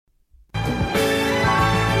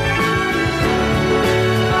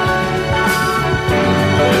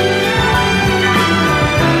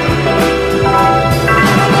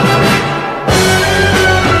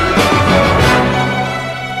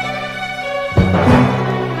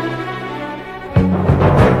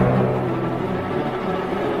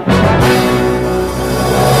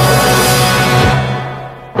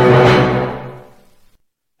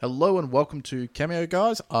and welcome to Cameo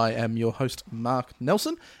Guys. I am your host, Mark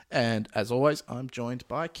Nelson, and as always, I'm joined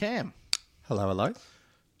by Cam. Hello, hello.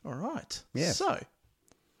 All right. Yeah. So,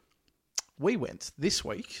 we went this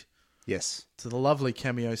week Yes. to the lovely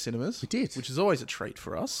Cameo Cinemas. We did. Which is always a treat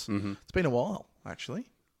for us. Mm-hmm. It's been a while, actually.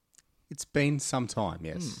 It's been some time,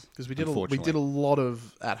 yes. Because we did a lot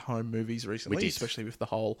of at-home movies recently, We did. especially with the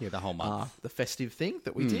whole month. the festive thing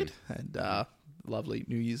that we did, and lovely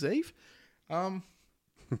New Year's Eve.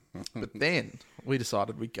 But then we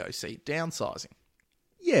decided we'd go see Downsizing.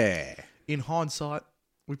 Yeah. In hindsight,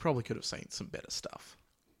 we probably could have seen some better stuff.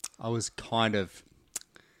 I kind of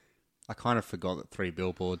forgot that 3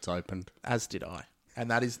 Billboards opened. As did I. And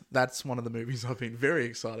that's one of the movies I've been very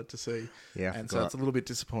excited to see. Yeah, I and so forgot. it's a little bit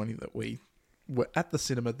disappointing that we were at the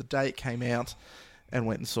cinema the day it came out and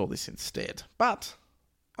went and saw this instead. But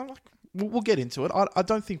we'll get into it. I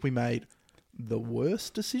don't think we made the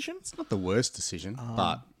worst decision. It's not the worst decision,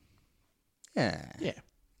 but yeah. Yeah.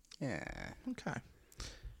 Yeah. Okay.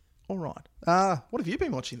 All right. What have you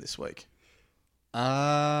been watching this week?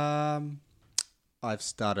 I've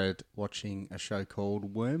started watching a show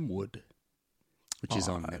called Wormwood, which is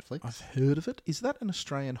on Netflix. I've heard of it. Is that an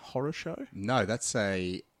Australian horror show? No, that's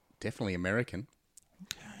definitely American.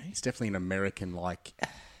 Okay. It's definitely an American,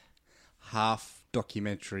 half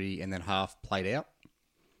documentary and then half played out.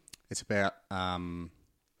 It's about,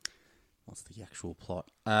 what's the actual plot?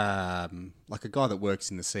 A guy that works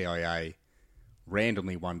in the CIA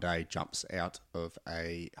randomly one day jumps out of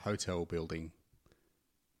a hotel building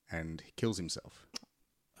and kills himself.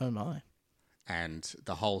 Oh, my. And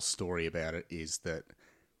the whole story about it is that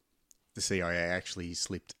the CIA actually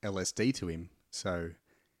slipped LSD to him. So,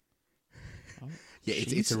 yeah,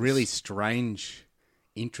 it's a really strange,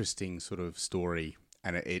 interesting sort of story,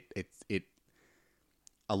 and it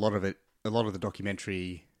a lot of the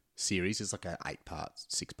documentary series is like a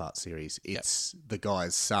 6-part series. It's the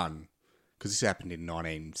guy's son, because this happened in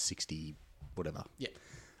 1960, whatever. Yeah.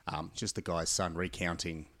 Just the guy's son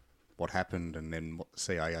recounting what happened and then what the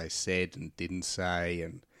CIA said and didn't say,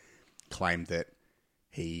 and claimed that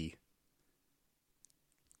he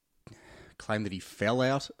fell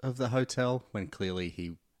out of the hotel when clearly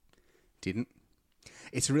he didn't.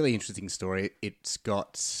 It's a really interesting story. It's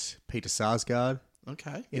got Peter Sarsgaard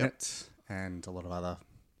Okay. in it and a lot of other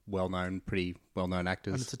pretty well-known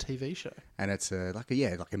actors. And it's a TV show. And it's like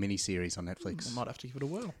a mini-series on Netflix. I might have to give it a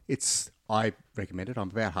whirl. I recommend it. I'm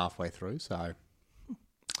about halfway through, so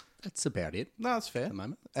that's about it No, that's fair. at the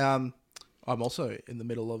moment. I'm also in the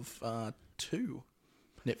middle of 2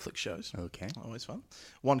 Netflix shows. Okay. Always fun.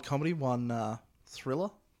 One comedy, one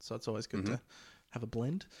thriller. So it's always good to have a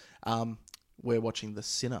blend. We're watching The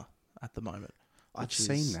Sinner at the moment. I've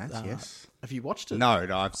seen that, yes. Have you watched it? No,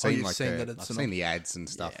 I've seen you've seen that it's I've seen the ads and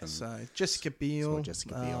stuff. Yeah, And so Jessica Biel. saw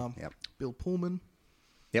Jessica Biel, yep. Bill Pullman.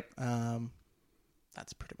 Yep.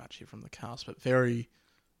 That's pretty much it from the cast, but very,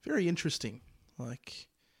 very interesting.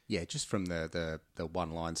 Yeah, just from the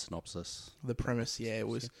one-line synopsis. The premise, it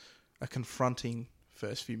was a confronting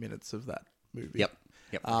first few minutes of that movie. Yep,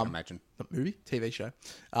 I can imagine. Not movie, TV show.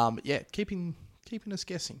 Keeping us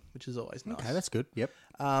guessing, which is always nice. Okay, that's good. Yep.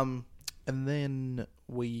 And then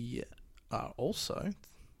we are also,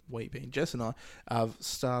 we being Jess and I, have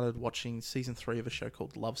started watching season 3 of a show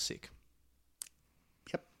called Lovesick.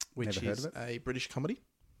 Yep. Which Never heard is of it. a British comedy.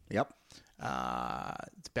 Yep.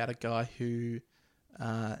 It's about a guy who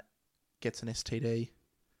gets an STD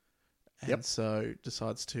and so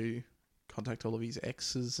decides to contact all of his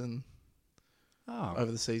exes, and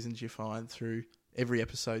over the seasons you find through every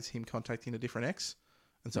episode's him contacting a different ex,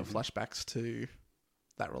 and so flashbacks to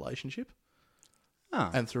that relationship.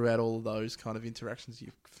 And throughout all of those kind of interactions,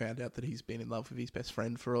 you've found out that he's been in love with his best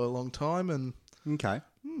friend for a long time, and Okay.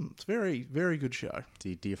 it's a very, very good show.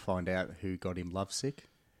 Do you find out who got him lovesick?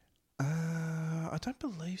 I don't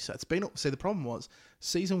believe so. It's been... See, the problem was,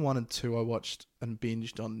 season 1 and 2 I watched and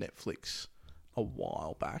binged on Netflix a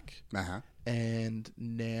while back. Uh-huh. And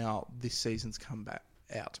now this season's come back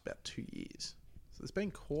out about 2 years. So there's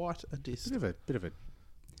been quite a distance. Bit of a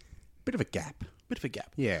gap. Bit of a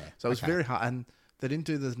gap. Yeah. So it was very hard. And they didn't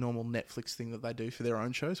do the normal Netflix thing that they do for their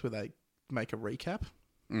own shows where they make a recap.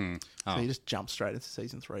 So you just jump straight into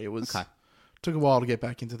season 3. It was... Okay. Took a while to get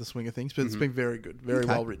back into the swing of things, but it's been very good. Very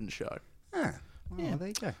well-written show. Well, there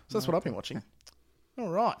you go. So that's what I've been watching. All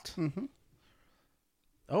right. Mm-hmm.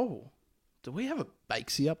 Oh, do we have a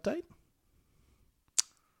Bakesy update?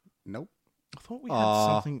 Nope. I thought we had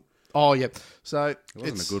something. Oh, yeah. So it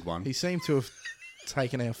wasn't a good one. He seemed to have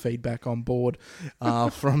taken our feedback on board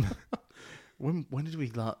from when did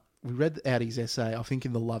we read out his essay? I think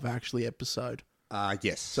in the Love Actually episode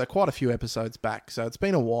Yes. So quite a few episodes back. So it's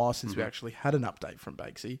been a while since we actually had an update from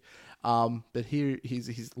Bakesy. But here is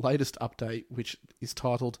his latest update, which is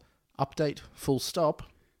titled Update Full Stop.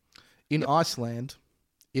 In Iceland,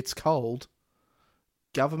 it's cold.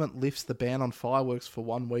 Government lifts the ban on fireworks for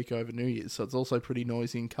 1 week over New Year's. So it's also pretty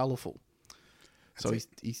noisy and colourful. So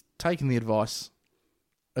he's taken the advice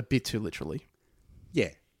a bit too literally. Yeah.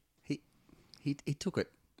 He took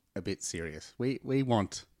it a bit serious. We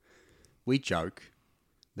joke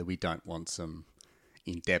that we don't want some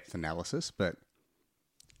in-depth analysis, but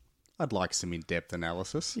I'd like some in-depth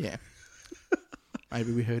analysis. Yeah.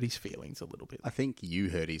 Maybe we hurt his feelings a little bit. I think you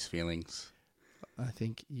hurt his feelings. I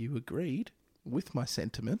think you agreed with my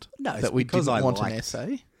sentiment No, it's that we because didn't I want an liked-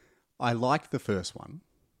 essay. I liked the first one,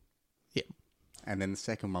 Yeah, and then the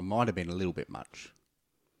second one might have been a little bit much.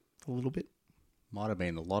 a little bit. Might have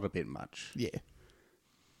been a lot a bit much. Yeah.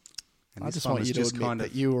 And I this just one want was you to admit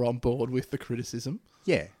that you were on board with the criticism.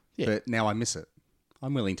 Yeah, Yeah. but now I miss it.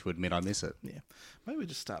 I'm willing to admit I miss it. Yeah. Maybe we're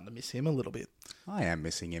just starting to miss him a little bit. I am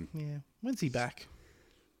missing him. Yeah. When's he back?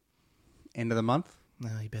 End of the month? No,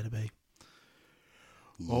 he better be.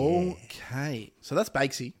 Yeah. Okay. So that's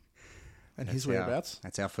Bakesy and his whereabouts.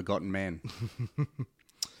 That's our forgotten man.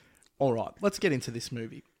 All right. Let's get into this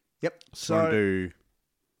movie. Yep. So- So, want to do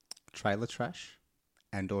trailer trash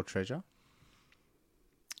and or treasure?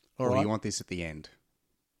 All or right. do you want this at the end?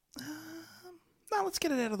 No, let's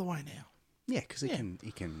get it out of the way now. Yeah, because Yeah.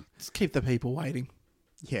 he can. Let's keep the people waiting.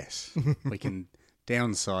 Yes, we can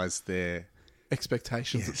downsize their.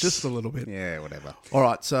 Expectations Yes. just a little bit. Yeah, whatever. All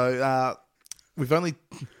right. So we've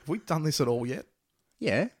done this at all yet?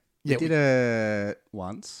 Yeah, Yeah, we did it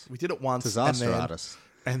once. We did it once. Disaster and then, artist.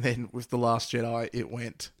 And then with The Last Jedi, it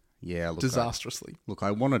went Yeah, look, disastrously.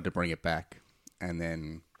 I wanted to bring it back, and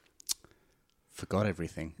then forgot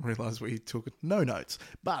everything. Realised we took no notes.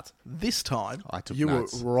 But this time, I took you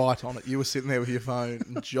notes. were right on it. You were sitting there with your phone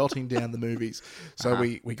and jotting down the movies. So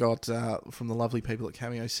we got, from the lovely people at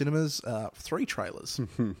Cameo Cinemas, 3 trailers.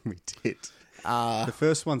 We did. The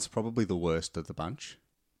first one's probably the worst of the bunch.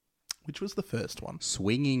 Which was the first one?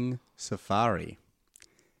 Swinging Safari.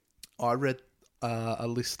 I read a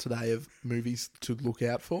list today of movies to look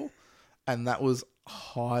out for, and that was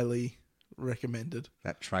highly recommended.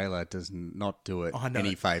 That trailer does not do it I know.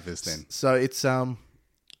 any favours then. So it's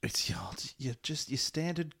just your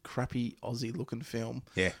standard crappy Aussie looking film.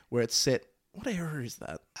 Yeah. Where it's set. What era is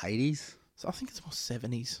that? 80s? So I think it's more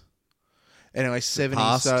 70s. Anyway, 70s.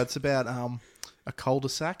 past. So it's about a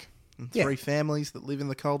cul-de-sac and Yeah. 3 families that live in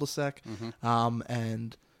the cul-de-sac,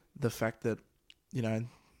 and the fact that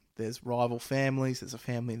there's rival families. There's a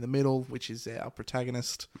family in the middle, which is our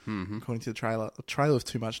protagonist, according to the trailer. A trailer with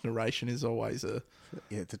too much narration is always a...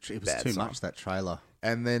 Yeah, it was Bad too sign. much, that trailer.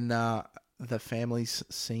 And then the families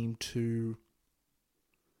seem to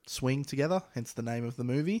swing together, hence the name of the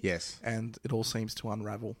movie. Yes. And it all seems to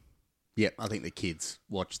unravel. Yeah, I think the kids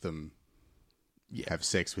watch them Yeah. have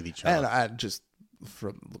sex with each And, other. and just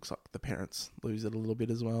looks like the parents lose it a little bit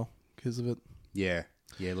as well because of it. Yeah.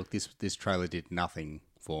 Yeah, look, this trailer did nothing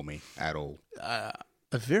for me at all. A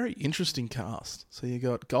very interesting cast. So you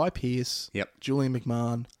got Guy Pearce, Yep. Julian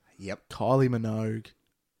McMahon, Yep. Kylie Minogue,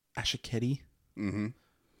 Asher Ketty. Mm-hmm.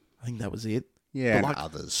 I think that was it. Yeah, But, and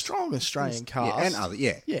others. Strong Australian cast. Yeah, and other.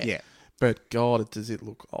 Yeah, Yeah. yeah. But God, does it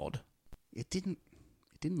look odd. It didn't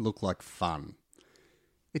look like fun.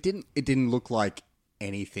 It didn't look like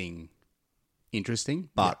anything interesting,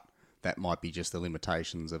 but that might be just the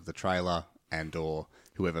limitations of the trailer and or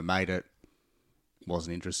whoever made it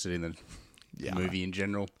wasn't interested in the Yeah. movie in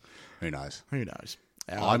general. Who knows? Who knows?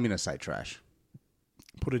 I'm going to say trash.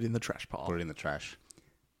 Put it in the trash pile. Put it in the trash.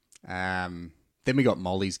 Then we got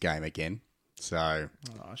Molly's Game again. So,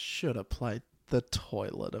 Oh, I should have played the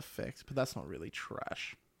toilet effect, but that's not really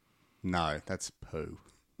trash. no, that's poo.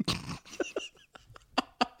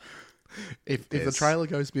 If the Yes. trailer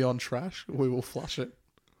goes beyond trash, we will flush it.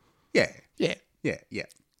 Yeah. Yeah. Yeah, yeah,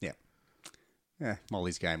 yeah. Yeah,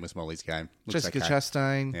 Molly's Game was Molly's Game. Looks Jessica okay.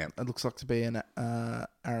 Chastain. Yeah. It looks like to be an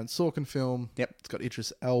Aaron Sorkin film. Yep. It's got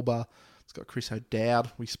Idris Elba. It's got Chris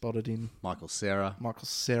O'Dowd. We spotted in Michael Cera. Michael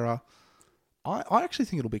Cera. I actually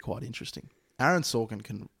think it'll be quite interesting. Aaron Sorkin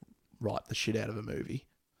can write the shit out of a movie.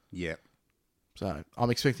 Yeah. So I'm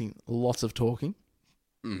expecting lots of talking,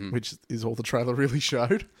 Mm-hmm. which is all the trailer really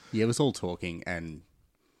showed. Yeah, it was all talking and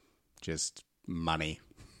just money.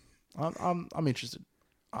 I'm interested.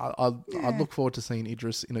 I'd look forward to seeing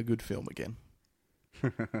Idris in a good film again.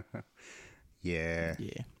 Yeah.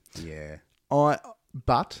 Yeah. Yeah.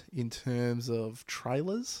 But in terms of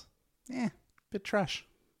trailers, Yeah. bit trash.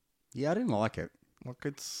 Yeah, I didn't like it. Like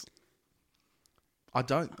it's, I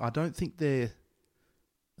don't think they're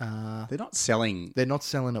They're not selling. They're not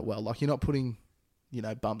selling it well. Like, you're not putting,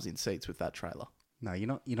 bums in seats with that trailer. No, you're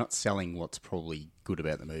not. You're not selling what's probably good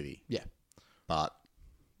about the movie. Yeah. But,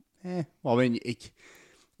 well, I mean,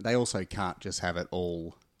 they also can't just have it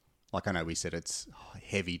all. Like, I know we said it's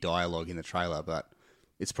heavy dialogue in the trailer, but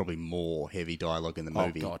it's probably more heavy dialogue in the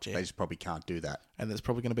movie. Oh, God, yeah. They just probably can't do that. And there's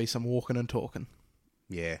probably going to be some walking and talking.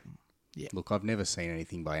 Yeah. Yeah. Look, I've never seen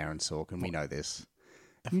anything by Aaron Sorkin. We know this.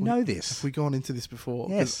 Have You know this. Have we gone into this before?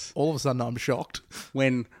 'Cause Yes. all of a sudden I'm shocked.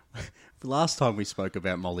 When the last time we spoke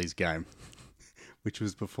about Molly's Game, which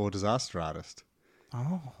was before Disaster Artist,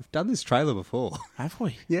 Oh, we've done this trailer before. have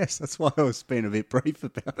we? Yes, that's why I was being a bit brief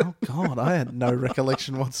about it. Oh, God, I had no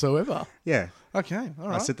recollection whatsoever. Yeah. Okay, all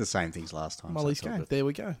I right. said the same things last time. so Molly's it's all Game. good. There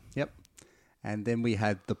we go. Yep. And then we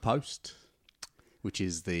had The Post, which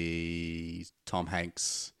is the Tom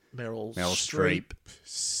Hanks, Meryl Streep,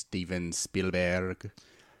 Steven Spielberg.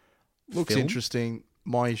 Looks film. interesting.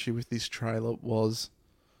 My issue with this trailer was,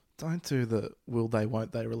 don't do the will they,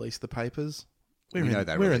 won't they release the papers. We know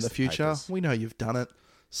they we're in release the the future. papers. We know you've done it.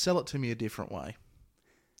 Sell it to me a different way.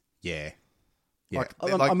 Yeah. Yeah. Like,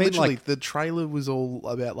 I mean, literally, like, the trailer was all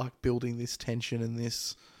about like building this tension and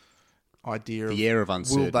this idea the air of will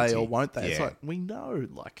uncertainty. they or won't they? It's Yeah. like, we know,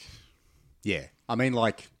 like, Yeah. I mean,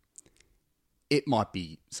 like, it might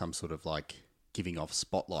be some sort of, like, giving off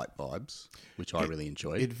Spotlight vibes, which I really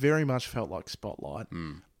enjoyed. it very much felt like Spotlight.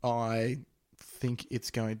 Mm. I think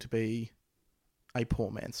it's going to be a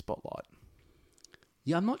poor man's Spotlight.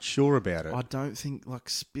 Yeah, I'm not sure about it. I don't think, like,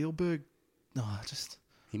 Spielberg,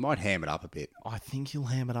 He might ham it up a bit. I think he'll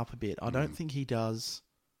ham it up a bit. I don't think he does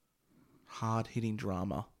hard-hitting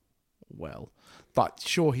drama well. But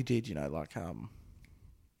sure he did, like,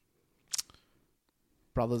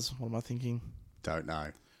 Brothers, what am I thinking? Don't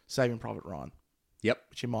know. Saving Private Ryan, Yep.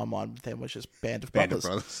 which in my mind then was just Band of Band Brothers.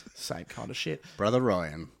 of Brothers. Same kind of shit. Brother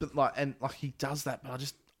Ryan. But, he does that,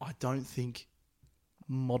 but I don't think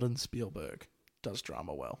modern Spielberg does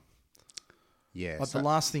drama well. Yeah. Like, the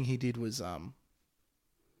last thing he did was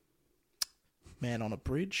Man on a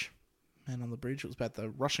Bridge. Man on the Bridge. It was about the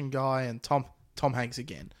Russian guy and Tom Hanks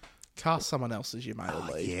again. Cast someone else as your male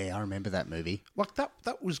lead. yeah, I remember that movie. Like, that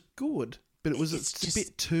was good, but it was It's a just-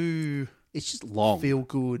 bit too It's just long. feel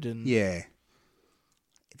good and Yeah.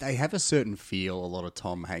 They have a certain feel, a lot of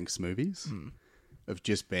Tom Hanks movies, of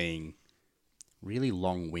just being really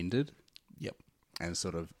long-winded Yep. and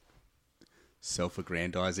sort of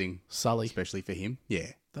self-aggrandizing, Sully. especially for him.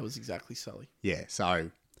 Yeah. That was exactly Sully. Yeah, so,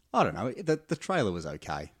 I don't know. The trailer was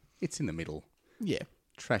okay. It's in the middle. Yeah.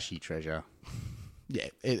 Trashy treasure. Yeah.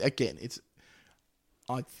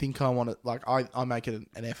 I think I want to, like, I make it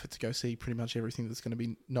an effort to go see pretty much everything that's going to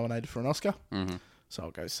be nominated for an Oscar. Mm-hmm. So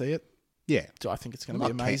I'll go see it. Yeah. Do I think it's going to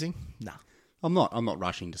be Not amazing? Nah. I'm not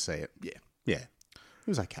rushing to see it. Yeah. Yeah. It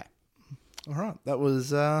was okay. All right. That was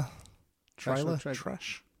trailer, treasure?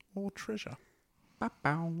 trash, or treasure. Bow.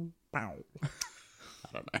 Bow. I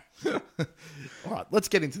don't know. All right. Let's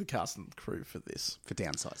get into the cast and crew for this. For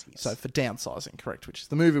downsizing. Yes. So for Downsizing, correct, which is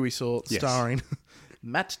the movie we saw Yes. starring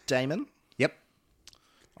Matt Damon. Yep.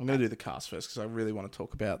 I'm going to do the cast first because I really want to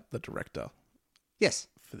talk about the director Yes.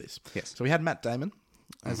 for this. Yes. So we had Matt Damon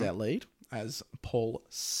as our lead, as Paul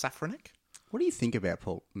Safranek. What do you think about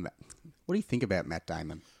What do you think about Matt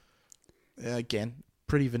Damon? Again,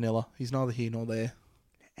 pretty vanilla. He's neither here nor there.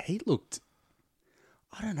 He looked,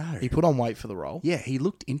 I don't know. He put on weight for the role. Yeah, he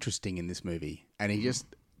looked interesting in this movie, and he just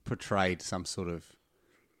portrayed some sort of,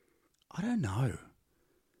 I don't know,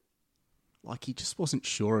 like he just wasn't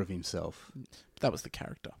sure of himself. That was the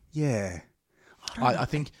character. Yeah, I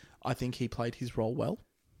think he played his role well.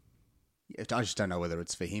 I just don't know whether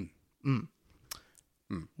it's for him.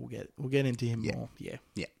 We'll get into him more. Yeah.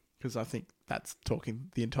 Yeah, Because I think that's talking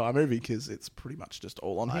the entire movie because it's pretty much just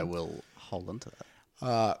all on I him. will hold on to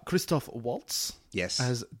that. Christoph Waltz Yes,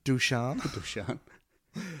 as Dushan. Dushan.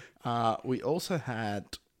 We also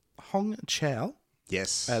had Hong Chow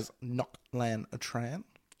Yes, as Nok Lan Tran.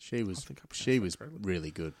 she was. think I pronounced She that was correctly.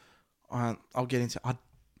 really good. I'll get into. I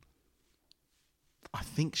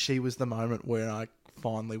think she was the moment where I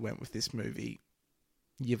finally went with this movie.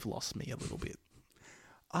 You've lost me a little bit.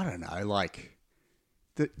 I don't know, like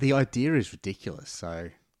the idea is ridiculous.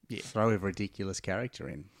 So Yeah. throw a ridiculous character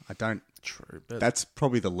in. I don't. True, but That's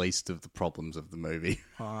probably the least of the problems of the movie.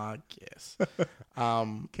 I guess.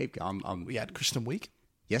 Keep going. We had Kristen Wiig.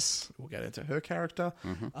 Yes. We'll get into her character.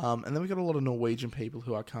 And then we got a lot of Norwegian people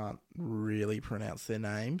who I can't really pronounce their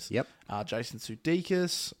names. Yep. Jason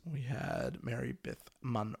Sudeikis. We had Mary Beth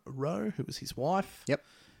Munro, who was his wife. Yep.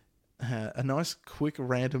 A nice, quick,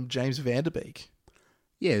 random James Van Der Beek.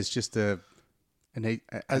 Yeah, it's just a An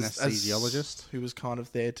anesthesiologist who was kind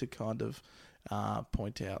of there to kind of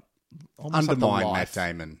point out almost undermine like the Matt life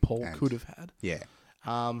Damon. Paul could have had. Yeah.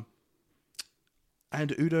 And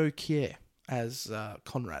Udo Kier as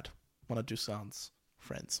Conrad, one of Dusan's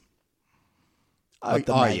friends. Like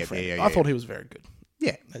the main friend. I thought he was very good.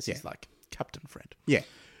 Yeah. As his like captain friend. Yeah.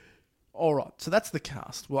 All right, so that's the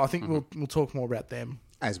cast. Well, I think we'll talk more about them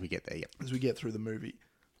as we get there. Yep. As we get through the movie.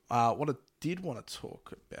 What I did want to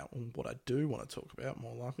talk about, or what I do want to talk about,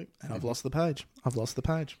 more likely, and I've lost the page.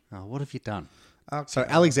 Oh, what have you done? Okay. So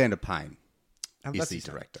Alexander Payne And is that's the his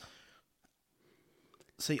name. director.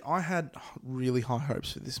 See, I had really high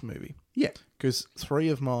hopes for this movie. Yeah. Because 3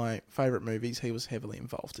 of my favourite movies he was heavily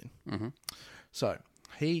involved in. Mm-hmm. So,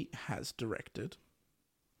 he has directed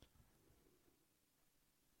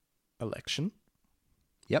Election.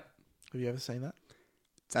 Yep. Have you ever seen that?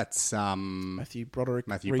 That's Matthew Broderick.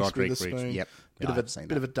 Matthew Reese Broderick. Witherspoon. Yep.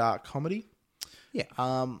 Bit of a dark comedy. Yeah.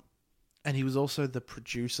 And he was also the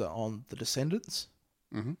producer on The Descendants.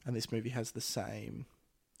 Mm-hmm. And this movie has the same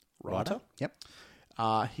writer. Yep.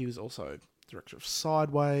 He was also director of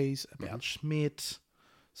Sideways, About Schmidt.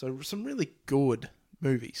 So some really good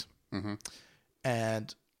movies. Mm-hmm.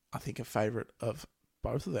 And I think a favourite of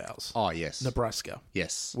both of ours. Oh, yes. Nebraska.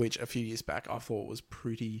 Yes. Which a few years back I thought was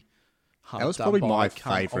pretty hard. That was done probably by my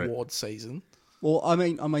come favourite award season. Well, I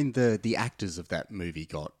mean, the actors of that movie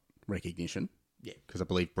got recognition. Yeah. Because I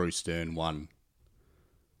believe Bruce Dern won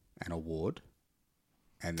an award.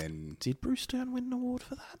 And then... Did Bruce Dern win an award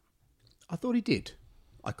for that? I thought he did.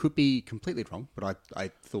 I could be completely wrong, but I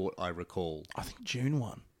thought I recall... I think June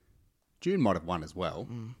won. June might have won as well.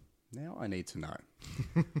 Now I need to know.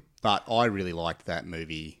 But I really liked that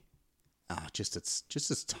movie. Just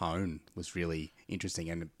its tone was really interesting,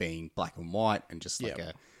 and it being black and white, and just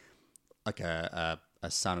like a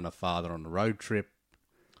son and a father on a road trip,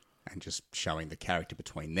 and just showing the character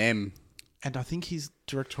between them. And I think his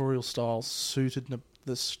directorial style suited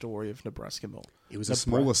the story of Nebraska more. It was a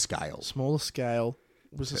smaller scale. Smaller scale.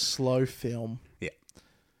 It was a slow film. Yeah.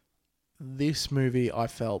 This movie, I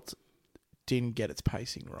felt, didn't get its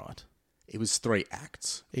pacing right. It was 3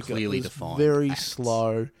 acts, It clearly was defined. very acts.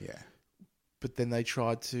 slow. Yeah. But then they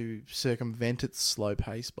tried to circumvent its slow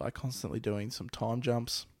pace by constantly doing some time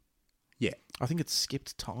jumps. Yeah. I think it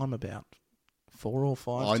skipped time about 4 or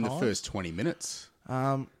 5 times. In the first 20 minutes.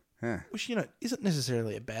 Yeah. Which, isn't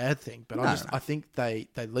necessarily a bad thing, but I think they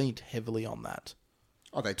leaned heavily on that.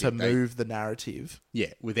 Oh, they did. To move the narrative.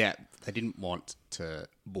 Yeah, they didn't want to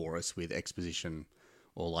bore us with exposition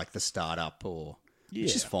or like the startup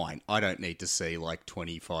which is fine. I don't need to see like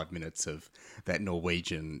 25 minutes of that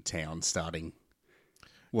Norwegian town starting.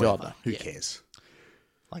 Whatever. God, Who cares?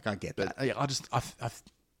 Like, I get that. I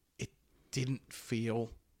it didn't feel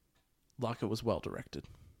like it was well directed.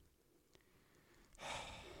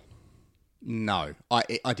 No,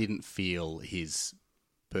 I didn't feel his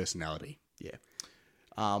personality. Yeah.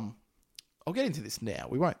 I'll get into this now.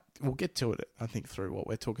 We'll get to it, I think, through what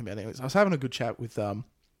we're talking about anyways. I was having a good chat with a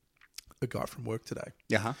guy from work today.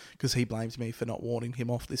 Yeah. Because he blames me for not warning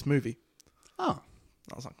him off this movie. Oh.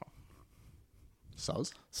 I was like,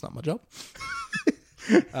 Soz? It's not my job.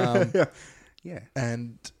 Yeah.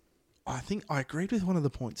 And I think I agreed with one of the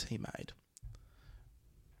points he made.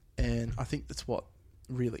 And I think that's what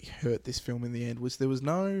really hurt this film in the end, was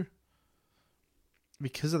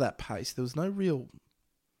because of that pace, there was no real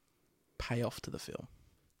payoff to the film.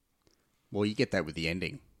 Well, you get that with the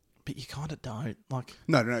ending. But you kind of don't. Like,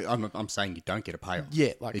 No, I'm saying you don't get a payoff.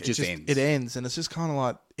 yeah, like it just ends. It ends, and it's just kind of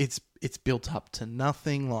like it's built up to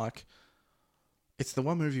nothing. Like, it's the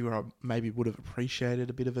one movie where I maybe would have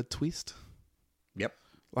appreciated a bit of a twist. Yep.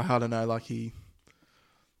 Like, I don't know, like he,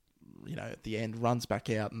 at the end runs back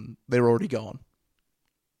out and they're already gone,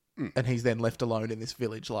 and he's then left alone in this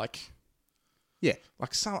village. Like, yeah,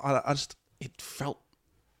 like it felt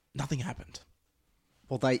nothing happened.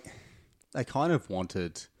 Well, they kind of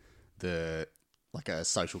wanted a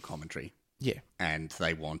social commentary. Yeah. And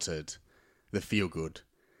they wanted the feel good,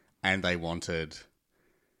 and they wanted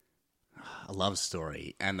a love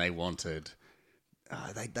story, and they wanted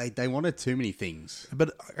they wanted too many things.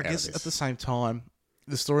 But I guess at the same time,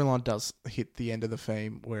 the storyline does hit the end of the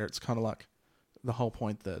theme where it's kind of like the whole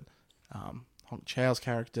point that Hong Chau's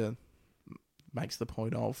character makes the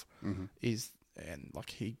point of is, and like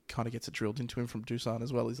he kind of gets it drilled into him from Dusan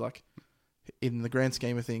as well, is like, in the grand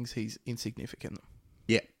scheme of things, he's insignificant.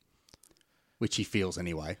 Yeah. Which he feels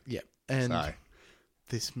anyway. Yeah. And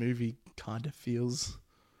this movie kind of feels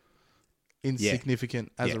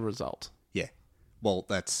insignificant as a result. Yeah. Well,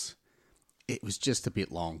 it was just a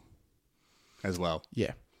bit long as well.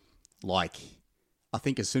 Yeah. Like, I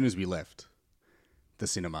think as soon as we left, the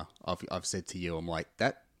cinema. I've said to you, I'm like,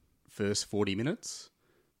 that first 40 minutes,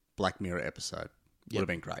 Black Mirror episode would have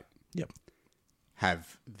been great. Yep.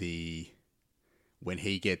 Have when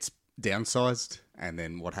he gets downsized, and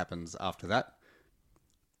then what happens after that,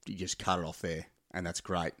 you just cut it off there, and that's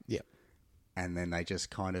great. Yep. And then they just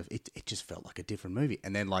kind of, it just felt like a different movie.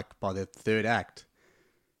 And then like by the third act,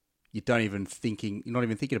 you're not even thinking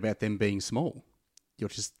about them being small. You're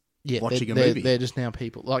just watching a movie. They're just now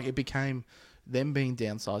people. Like, it became, them being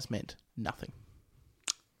downsized meant nothing.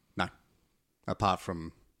 No. Apart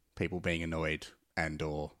from people being annoyed and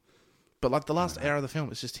or... But like the last hour of the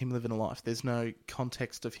film, it's just him living a life. There's no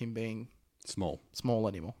context of him being small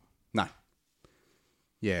anymore. No.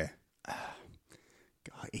 Yeah.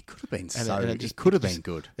 God, it could have been been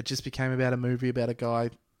good. It just became about a movie about a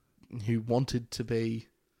guy who wanted to be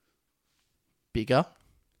bigger.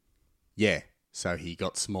 Yeah. So he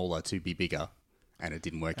got smaller to be bigger, and it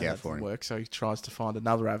didn't work out for him. So he tries to find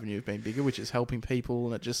another avenue of being bigger, which is helping people,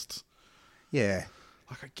 and it just... Yeah.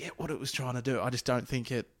 Like, I get what it was trying to do. I just don't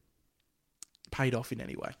think it paid off in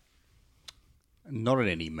any way. Not in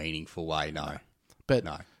any meaningful way, no.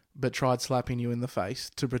 But tried slapping you in the face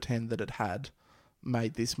to pretend that it had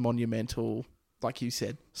made this monumental, like you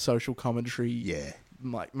said, social commentary. Yeah.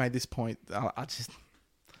 Like, made this point. I just...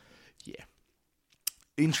 Yeah.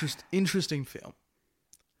 Interesting film.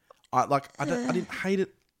 I didn't hate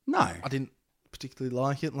it. No. I didn't particularly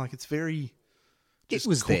like it. Like, it's very... It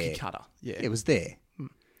was cookie there. cutter. Yeah. It was there.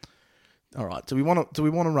 All right. Do we want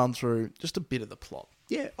to run through just a bit of the plot?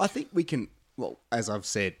 Yeah, I think we can. Well, as I've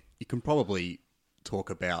said, you can probably talk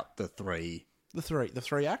about the three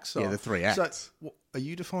acts. Yeah, the three acts. So, are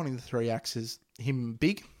you defining the three acts as him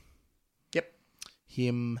big? Yep.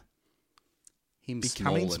 Him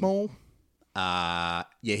becoming small. small.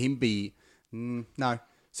 Yeah, him be no.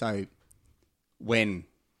 So when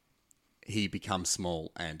he becomes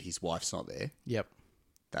small and his wife's not there. Yep.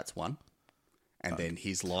 That's one. And then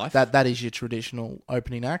his life. That is your traditional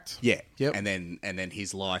opening act. Yeah. Yep. And then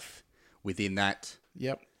his life within that.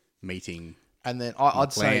 Yep. Meeting. And then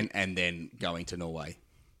I'd say, and then going to Norway.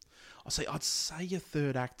 I'd say your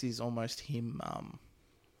third act is almost him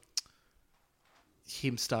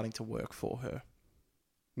starting to work for her.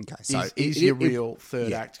 Okay, so is your real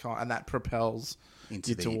third act and that propels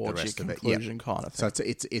into you towards your conclusion kind of thing. So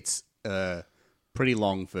it's a pretty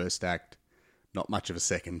long first act, not much of a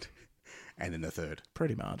second, and then the third.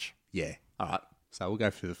 Pretty much. Yeah. All right. So we'll go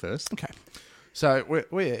through the first. Okay. So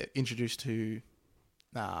we're introduced to...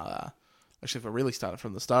 actually, if I really started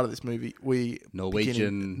from the start of this movie,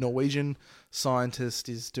 Norwegian scientist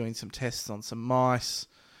is doing some tests on some mice.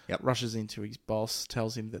 Yep. Rushes into his boss,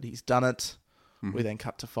 tells him that he's done it. Mm-hmm. We then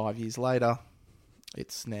cut to 5 years later.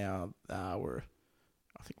 It's now I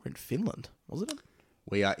think we're in Finland, wasn't it?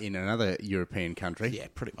 We are in another European country. Yeah,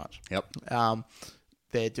 pretty much. Yep.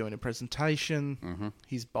 They're doing a presentation. Mm-hmm.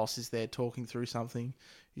 His boss is there talking through something.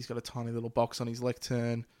 He's got a tiny little box on his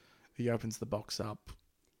lectern. He opens the box up,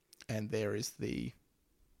 and there is the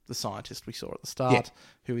scientist we saw at the start,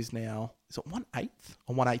 who is now, is it 1/8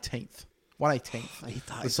 or 1/18th?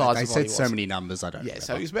 1/18th. The size they of said what so many numbers, I don't know. Yeah,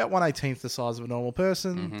 so he's about 1/18th the size of a normal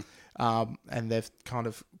person. Mm-hmm. And they've kind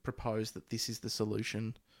of proposed that this is the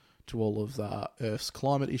solution to all of Earth's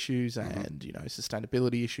climate issues and,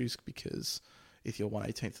 sustainability issues, because if you're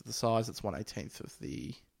 1/18th of the size, it's 1/18th of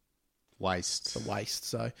the waste.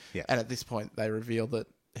 So, and at this point, they reveal that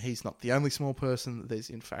he's not the only small person. There's,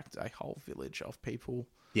 in fact, a whole village of people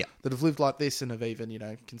that have lived like this and have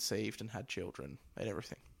even, conceived and had children and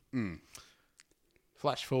everything. Mm.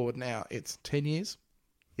 Flash forward now, it's 10 years.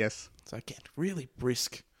 Yes. So, again, really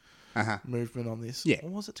brisk movement on this. Yeah. Or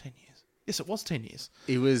was it 10 years? Yes, it was 10 years.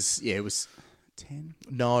 It was 10.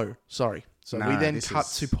 No, sorry. So we then cut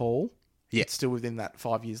to Paul. Yeah. It's still within that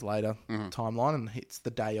 5 years later timeline, and it's the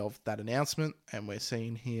day of that announcement, and we're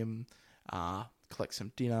seeing him collect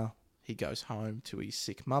some dinner. He goes home to his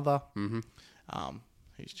sick mother,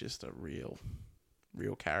 who's just a real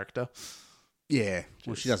character. Yeah.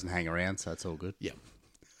 Well, she doesn't hang around, so it's all good. Yeah.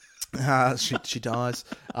 She dies.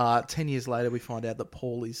 10 years later, we find out that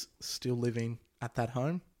Paul is still living at that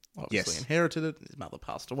home. Obviously inherited it. His mother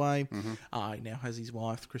passed away. He now has his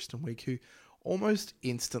wife, Kristen Wiig, who almost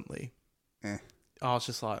instantly... I was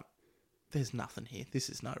just like, there's nothing here. This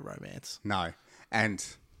is no romance. No. And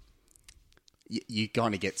you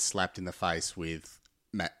kind of get slapped in the face with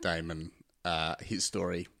Matt Damon, his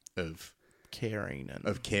story of caring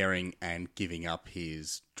and giving up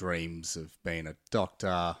his dreams of being a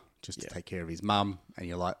doctor just to take care of his mum. And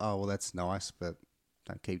you're like, oh, well, that's nice, but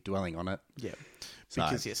don't keep dwelling on it. Yeah.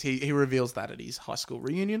 Because, he reveals that at his high school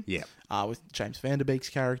reunion. Yeah. With James Van Der Beek's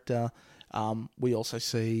character. We also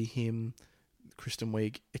see him, Kristen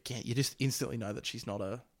Wiig, again, you just instantly know that she's not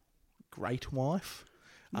a great wife.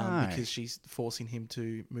 No. Because she's forcing him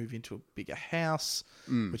to move into a bigger house,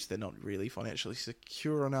 which they're not really financially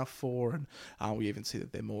secure enough for. And we even see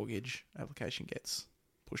that their mortgage application gets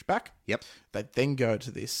pushed back. Yep. They then go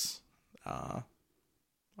to this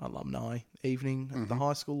alumni evening at the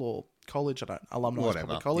high school or college. Alumni is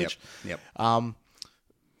probably college. Yep.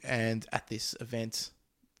 And at this event,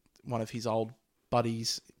 one of his old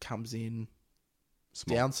buddies comes in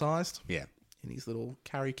downsized. Yeah. In his little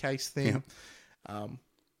carry case thing. Yeah.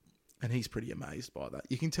 And he's pretty amazed by that.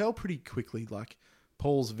 You can tell pretty quickly, like,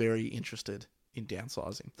 Paul's very interested in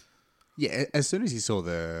downsizing. Yeah, as soon as he saw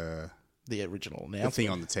the original announcement, thing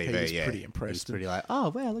on the TV, he was pretty impressed. He was pretty like, oh,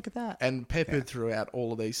 wow, look at that. And peppered throughout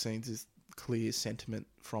all of these scenes is clear sentiment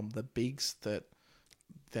from the bigs that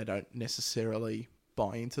they don't necessarily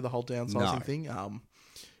buy into the whole downsizing thing.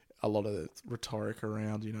 A lot of the rhetoric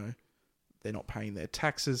around, they're not paying their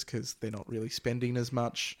taxes because they're not really spending as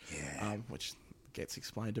much, which gets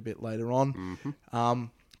explained a bit later on.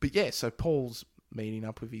 But yeah, so Paul's meeting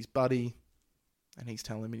up with his buddy and he's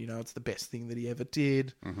telling him, it's the best thing that he ever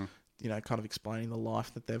did. Kind of explaining the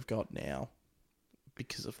life that they've got now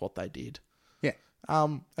because of what they did. Yeah.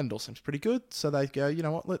 And it all seems pretty good. So they go, you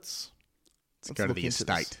know what, let's go to look the into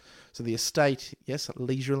estate. this. So the estate, yes,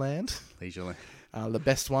 Leisureland. The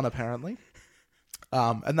best one, apparently.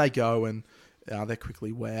 And they go and they're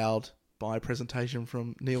quickly wowed by a presentation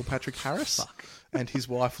from Neil Patrick Harris and his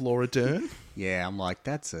wife Laura Dern. Yeah, I'm like,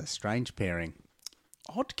 that's a strange pairing.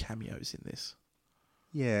 Odd cameos in this.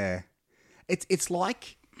 Yeah. It's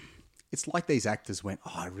like these actors went,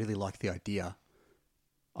 oh, I really like the idea.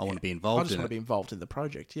 I want to be involved in it. I just want to be involved in the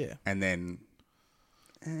project, yeah. And then...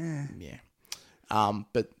 Yeah.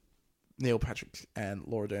 But Neil Patrick and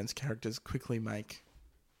Laura Dern's characters quickly make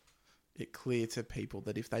it clear to people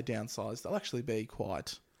that if they downsize, they'll actually be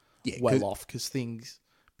quite well off because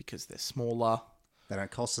they're smaller. They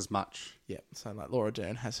don't cost as much. Yeah. So like Laura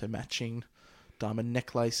Dern has her matching diamond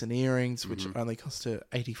necklace and earrings, which only cost her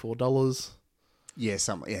 $84. Yeah,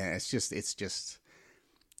 it's just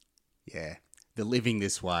the living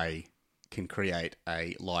this way can create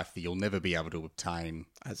a life that you'll never be able to obtain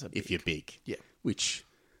if you're big. Yeah. Which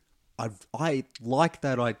I like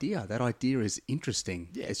that idea. That idea is interesting.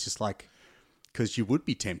 Yeah. It's just like, because you would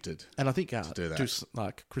be tempted. And I think to do that. just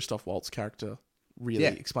like Christoph Waltz's character really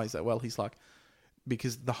explains that well. He's like,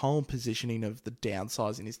 because the whole positioning of the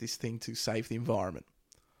downsizing is this thing to save the environment.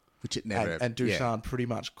 Which it never... And Dusan pretty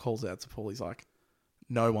much calls out to Paul. He's like,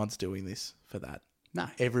 no one's doing this for that. No.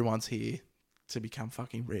 Everyone's here to become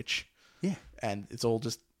fucking rich. Yeah. And it's all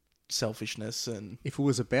just selfishness and... If it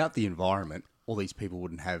was about the environment, all these people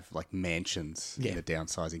wouldn't have like mansions in the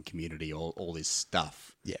downsizing community or all this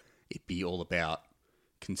stuff. Yeah. It'd be all about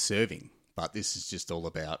conserving. But this is just all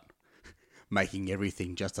about making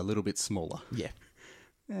everything just a little bit smaller. Yeah.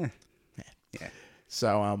 Yeah.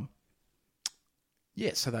 So,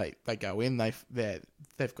 so they go in.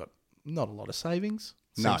 They've got not a lot of savings.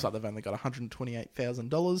 Seems like they've only got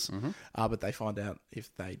 $128,000. But they find out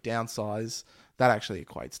if they downsize, that actually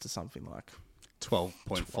equates to something like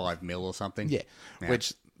 12.5 mil or something. Yeah,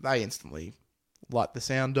 which they instantly like the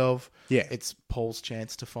sound of. Yeah. It's Paul's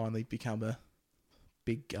chance to finally become a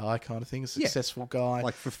big guy kind of thing, a successful guy.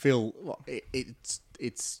 Like for Phil,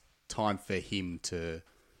 it's time for him to...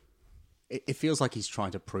 It feels like he's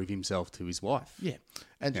trying to prove himself to his wife. Yeah.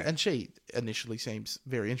 And she initially seems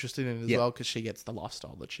very interested in it as well because she gets the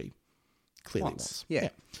lifestyle that she clearly wants. Yeah.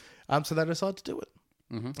 So they decide to do it.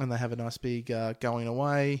 And they have a nice big going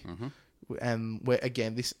away. And where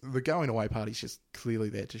again, the going away party is just clearly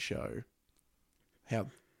there to show how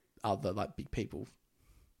other like big people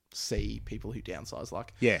see people who downsize.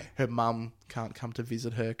 Like her mum can't come to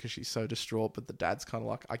visit her because she's so distraught, but the dad's kind of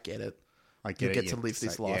like, I get it. You get to live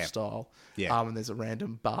this lifestyle. Yeah. And there's a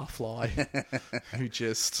random barfly who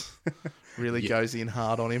just really goes in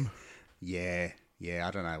hard on him. Yeah. Yeah,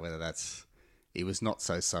 I don't know whether that's... It was not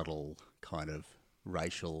so subtle kind of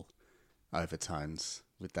racial overtones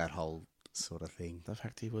with that whole sort of thing. The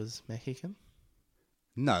fact he was Mexican?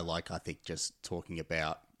 No, like I think just talking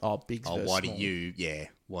about... big why do you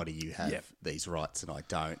have these rights and I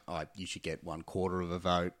don't? You should get 1/4 of a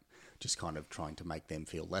vote. Just kind of trying to make them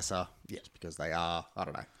feel lesser, just because they are. I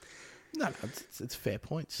don't know. No, it's a fair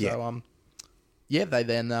point. So, they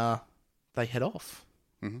then they head off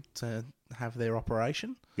to have their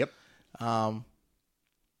operation. Yep. And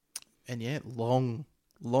long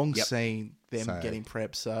scene them getting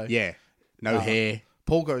prepped. So no hair.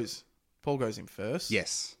 Paul goes Paul goes in first.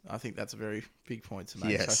 Yes. I think that's a very big point to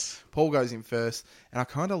make. Yes. So Paul goes in first, and I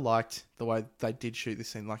kind of liked the way they did shoot this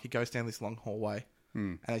scene. Like, he goes down this long hallway,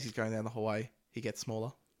 and as he's going down the hallway, he gets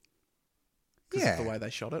smaller. Because of the way they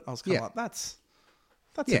shot it. I was kind of like, that's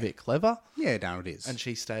a bit clever. Yeah, no, it is. And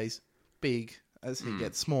she stays big as he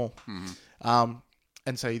gets small.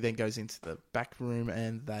 And so he then goes into the back room,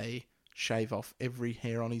 and they shave off every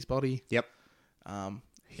hair on his body. Yep.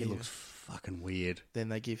 He looks fucking weird. Then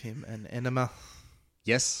they give him an enema.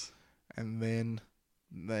 Yes. And then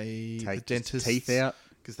they Take the dentist teeth out.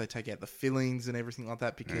 because they take out the fillings and everything like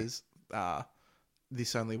that because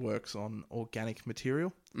this only works on organic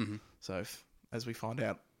material. Mm-hmm. So as we find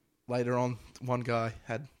out later on, one guy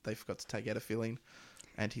they forgot to take out a filling,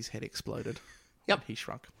 and his head exploded. Yep. And he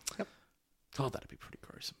shrunk. Yep. Oh, that'd be pretty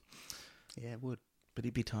gruesome. Yeah, it would. But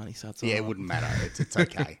he'd be tiny, so it's Yeah, all it right. wouldn't matter. It's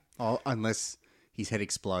okay. Unless his head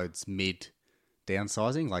explodes mid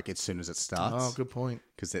downsizing, like as soon as it starts. Oh, good point.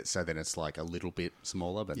 So then it's like a little bit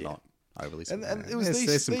smaller, but not overly And, smaller. and it was There's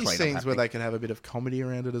these some cleanup scenes where happening. they could have a bit of comedy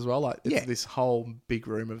around it as well. Like, it's Yeah. this whole big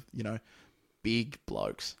room of, big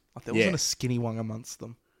blokes. Like, there wasn't a skinny one amongst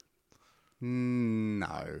them.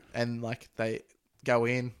 No. And, like, they go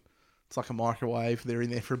in. It's like a microwave. They're in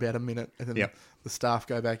there for about a minute. And then the staff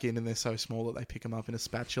go back in, and they're so small that they pick them up in a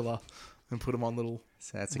spatula and put them on little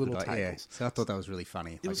So that's a little good idea. tables. So I thought that was really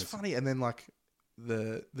funny. It was funny. And then, like,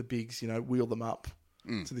 the bigs, wheel them up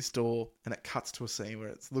to this door, and it cuts to a scene where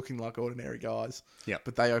it's looking like ordinary guys. Yep.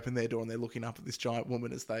 But they open their door, and they're looking up at this giant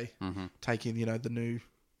woman as they take in, the new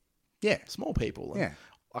small people. And,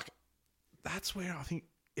 like, that's where I think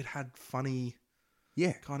it had funny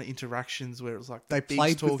kind of interactions where it was like They bigs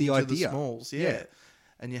played with the talking to idea. the smalls. Yeah.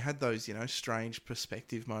 And you had those, strange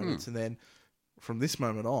perspective moments. And then from this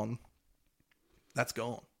moment on, that's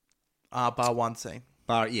gone. Bar one scene.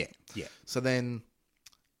 Yeah. So then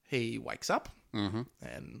he wakes up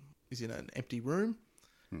and is in an empty room,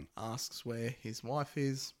 asks where his wife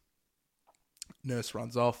is. Nurse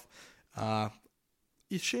runs off.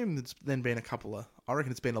 You assume it's then been I reckon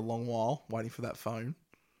it's been a long while waiting for that phone.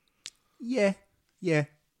 Yeah.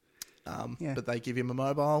 But they give him a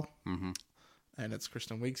mobile, and it's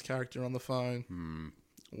Kristen Wiig's character on the phone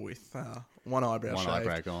with one eyebrow One shaved,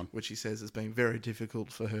 eyebrow gone. which he says has been very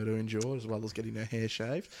difficult for her to endure, as well as getting her hair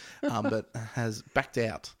shaved, but has backed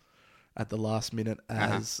out at the last minute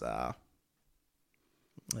as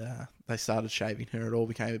they started shaving her. It all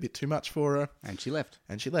became a bit too much for her, And she left.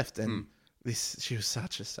 and she left. And she was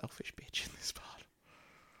such a selfish bitch in this part.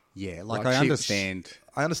 Yeah, like Like, I she- understand.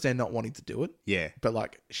 I understand not wanting to do it. Yeah. But,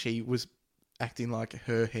 like, she was acting like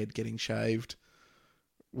her head getting shaved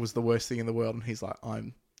was the worst thing in the world. And he's like,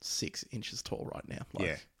 I'm 6 inches tall right now. Like,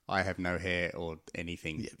 Yeah. I have no hair or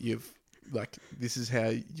anything. You've, like, this is how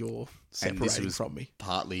you're And this separating was from me.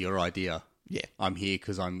 partly your idea. Yeah. I'm here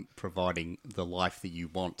because I'm providing the life that you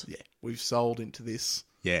want. Yeah. We've sold into this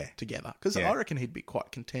Yeah. together. Because Yeah. I reckon he'd be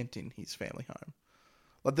quite content in his family home.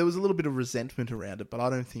 Like, there was a little bit of resentment around it, but I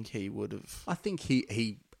don't think he would have. I think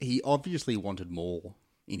he obviously wanted more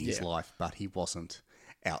in his Yeah. life, but he wasn't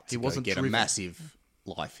out to He wasn't get driven. a massive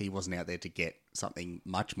life. He wasn't out there to get something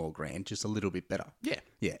much more grand, just a little bit better. Yeah.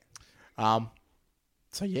 Yeah.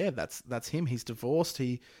 So yeah, that's him. He's divorced.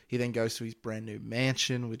 He then goes to his brand new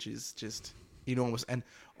mansion, which is just enormous. And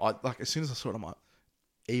I like as soon as I saw it, I'm like,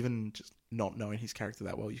 even just not knowing his character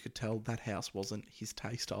that well, you could tell that house wasn't his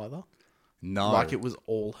taste either. No. Like it was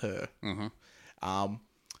all her. Mm-hmm.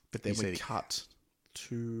 But then You we see- cut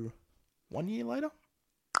to 1 year later.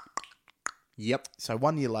 Yep. So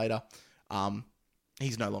 1 year later,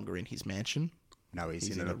 he's no longer in his mansion. No, he's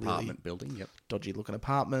in in an a really- apartment building. Yep. Dodgy looking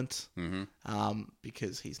apartment.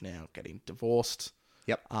 Because he's now getting divorced.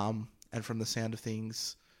 Yep. And from the sound of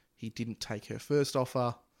things, he didn't take her first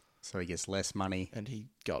offer, So he gets less money. and he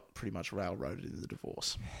got pretty much railroaded in the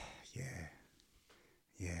divorce. Yeah.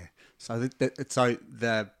 So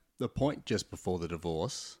the point just before the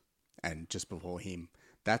divorce and just before him,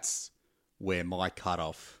 that's where my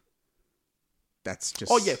cutoff. That's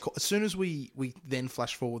just. Oh yeah, cool. As soon as we then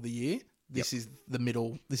flash forward the year, this is the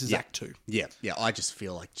middle. This is Act 2. Yeah. I just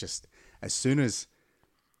feel like just as soon as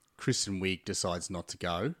Kristen Wiig decides not to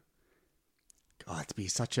go, God, it'd be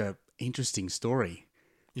such a interesting story.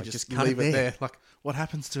 You Like, just cut leave it there. Like, what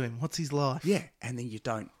happens to him? What's his life? Yeah, and then you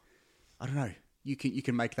don't. I don't know. You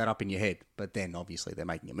can make that up in your head, but then obviously they're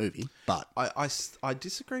making a movie. But I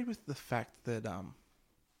disagree with the fact that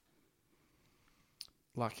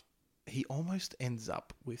like he almost ends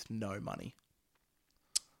up with no money.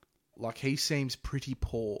 Like he seems pretty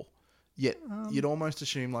poor. Yet you'd almost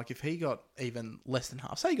assume like if he got even less than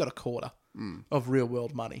half, say he got a quarter of real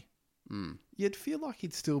world money, you'd feel like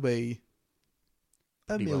he'd still be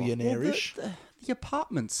pretty well off. millionaire-ish. Well, the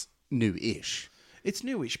apartment's new-ish. It's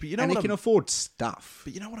newish, but you know And what he can I afford stuff.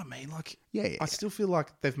 But you know what I mean? Like, Yeah. I still feel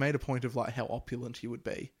like they've made a point of like how opulent he would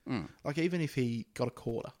be. Like, even if he got a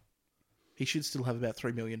quarter, he should still have about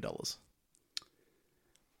 $3 million.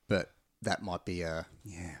 But that might be I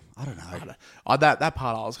don't know. I don't know. That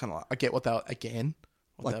part I was kind of like, I get what they're again.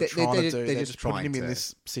 What Like, they're trying to do. they're They're just just putting trying him in to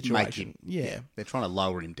this Make situation. him, Yeah. They're trying to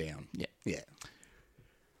lower him down. Yeah. Yeah.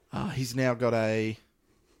 He's now got a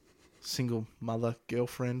single mother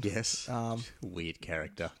girlfriend. Yes. Weird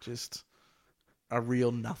character. Just a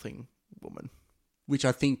real nothing woman. Which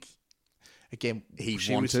I think Again, he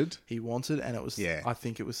she wanted. He wanted, and it was. Yeah. I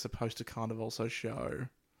think it was supposed to kind of also show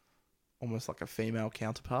almost like a female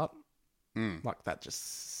counterpart, like that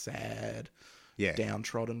just sad, Yeah.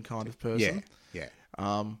 downtrodden kind of Yeah. person. Yeah.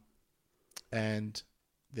 And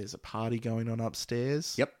there's a party going on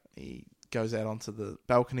upstairs. Yep. He goes out onto the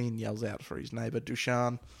balcony and yells out for his neighbour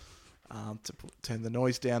Dushan to turn the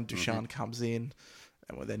noise down. Dushan comes in,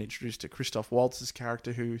 and we're then introduced to Christoph Waltz's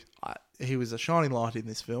character, who he was a shining light in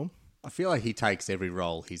this film. I feel like he takes every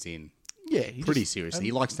role he's in Yeah, he pretty just- seriously.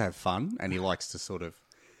 He likes to have fun, and he likes to sort of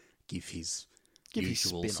give his give his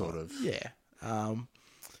usual spin sort on of... it.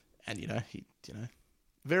 And he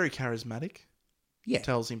very charismatic. Yeah.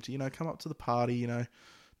 Tells him to come up to the party.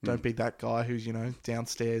 Don't be that guy who's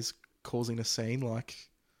downstairs causing a scene. Like,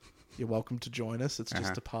 you're welcome to join us. It's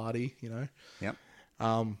just a party. Yep.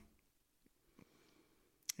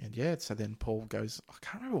 And yeah, so then Paul goes. I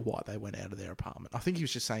can't remember why they went out of their apartment. I think he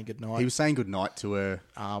was just saying goodnight. He was saying goodnight to her.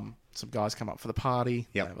 Some guys come up for the party.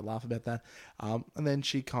 Yep. They have a laugh about that. And then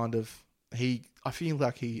she I feel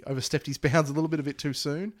like he overstepped his bounds a little bit, a bit too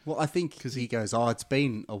soon. Well, I think because he goes, it's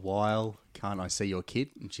been a while. Can't I see your kid?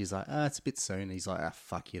 And she's like, it's a bit soon. He's like,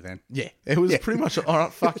 fuck you then. Yeah, it was pretty much, all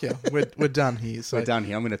right, fuck you. We're done here. So, We're done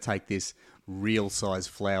here. I'm going to take this real size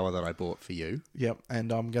flower that I bought for you. Yep,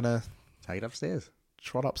 and I'm going to Take it upstairs.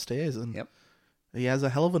 trot upstairs. And Yep. he has a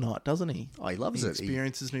hell of a night, doesn't he? Oh, he loves He it.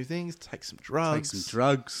 experiences new things, takes some He drugs. takes some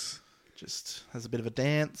drugs. Just has a bit of a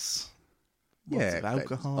dance. Lots Yeah. of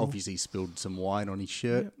alcohol. Obviously spilled some wine on his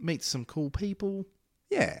shirt. Yeah, meets some cool people.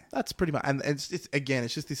 Yeah. That's pretty much, and it's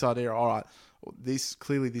just this idea. All right, this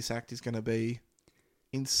act is going to be,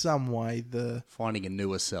 in some way, Finding a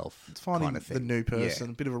newer self. it's finding kind of thing. the new person,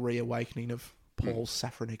 Yeah. a bit of a reawakening of Paul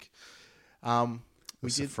Safranik. We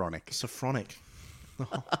did Sophronic. Sophronic.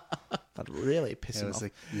 That really pissed It him was off.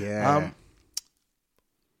 like, yeah.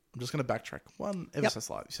 I'm just going to backtrack one ever so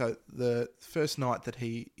slightly. So the first night that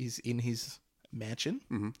he is in his mansion,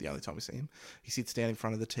 the only time we see him, he sits down in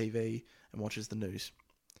front of the TV and watches the news.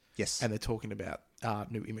 yes. And they're talking about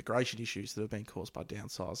new immigration issues that have been caused by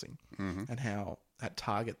downsizing, and how at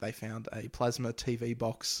Target they found a plasma TV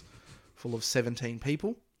box full of 17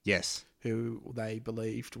 people yes. who they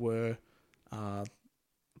believed were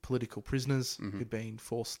political prisoners who'd been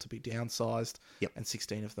forced to be downsized, Yep. and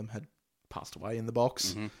 16 of them had passed away in the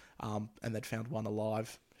box, and they'd found one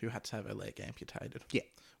alive who had to have her leg amputated. Yeah.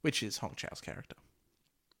 Which is Hong Chau's character.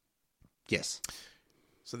 Yes.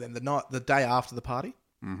 So then the day after the party,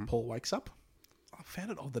 Paul wakes up. I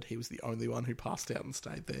found it odd that he was the only one who passed out and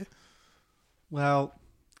stayed there. Well,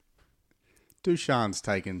 Dushan's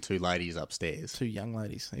taken two ladies upstairs. Two young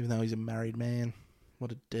ladies, even though he's a married man.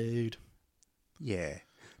 What a dude. Yeah.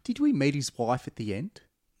 Did we meet his wife at the end?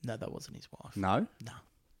 No, that wasn't his wife. No? No.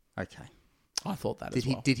 Okay. I thought that Did as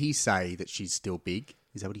he well. did he say that she's still big?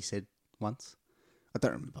 Is that what he said once? I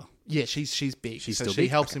don't remember. Yeah, she's big. She's so still she big?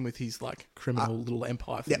 helps Okay. him with his like criminal little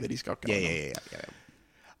empire thing Yep. that he's got Yeah, going yeah.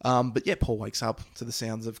 on. But yeah, Paul wakes up to the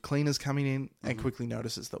sounds of cleaners coming in and quickly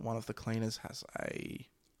notices that one of the cleaners has a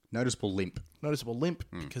Noticeable limp. noticeable limp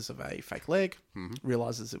because of a fake leg.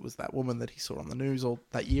 Realizes it was that woman that he saw on the news all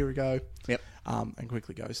that year ago. Yep. And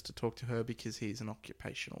quickly goes to talk to her because he's an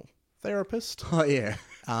occupational therapist. Oh yeah.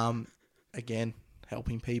 Again,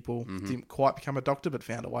 helping people. Didn't quite become a doctor, but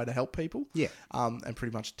found a way to help people. Yeah. And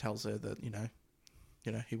pretty much tells her that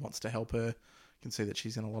he wants to help her. Can see that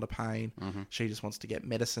she's in a lot of pain. She just wants to get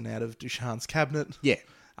medicine out of Dushan's cabinet. Yeah.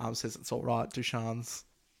 Says it's all right. Dushan's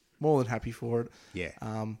more than happy for it. Yeah.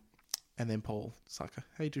 And then Paul's like,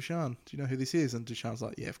 "Hey, Dushan, do you know who this is?" And Dushan's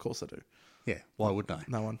like, "Yeah, of course I do. Yeah. Why wouldn't I?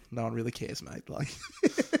 No one really cares, mate. Like,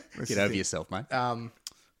 Get over yourself, mate.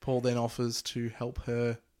 Paul then offers to help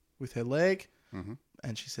her with her leg,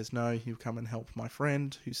 and she says, "No, you come and help my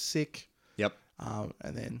friend who's sick." Yep. And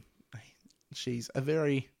then she's a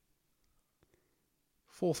very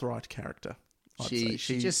forthright character. I'd say.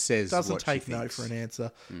 She just says doesn't what she take no thinks. for an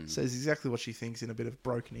answer. Says exactly what she thinks in a bit of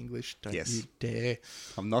broken English. Don't Yes. you dare.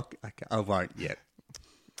 I'm not. I won't yet.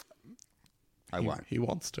 I won't. He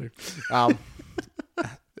wants to.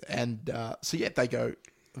 And so, yeah, they go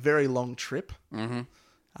a very long trip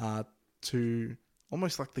Mm-hmm. To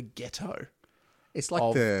almost like the ghetto It's like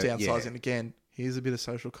of the downsizing. yeah, Again, here's a bit of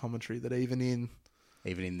social commentary that even in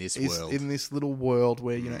this world. in this little world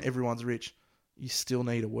where, everyone's rich, you still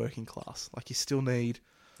need a working class. Like, you still need,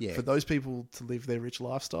 Yeah. for those people to live their rich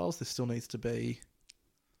lifestyles, there still needs to be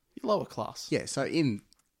lower class. Yeah, so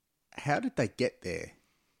how did they get there?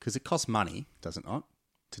 Because it costs money, does it not,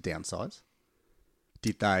 to downsize?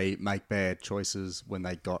 Did they make bad choices when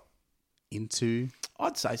they got into...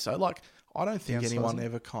 I'd say so. Like, I don't think anyone Downsizing?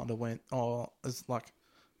 ever kind of went, as like,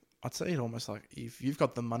 I'd say it almost like, if you've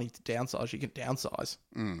got the money to downsize, you can downsize.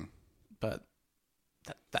 But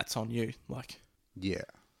that's on you. Like, Yeah.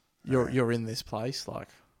 you're in this place. Like,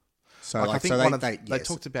 So, like I like, think so one of they they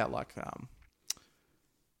talked about, like,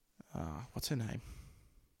 what's her name?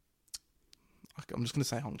 I'm just going to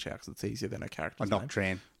say Hong Chow because it's easier than her character's name.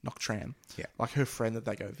 Noctran. Nok Tran. Yeah. Like, her friend that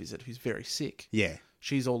they go visit, who's very sick. Yeah.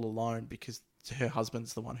 She's all alone because her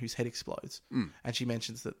husband's the one whose head explodes. And she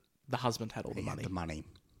mentions that the husband had all the Yeah, money. the money.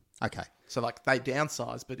 Okay. So, like, they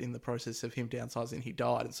downsized, but in the process of him downsizing, he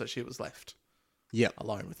died, and so she was left Yep.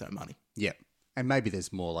 alone with no money. Yep. And maybe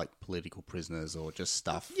there's more like political prisoners or just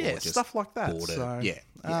stuff. Yeah, or just stuff like that. Border. So, yeah,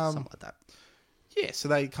 something like that. Yeah, so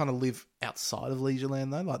they kind of live outside of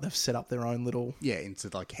Leisureland, though. Like, they've set up their own little Yeah, into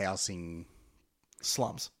like housing.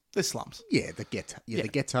 slums. They're slums. Yeah, the ghetto. Yeah. The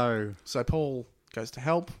ghetto. So Paul goes to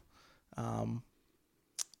help. Nok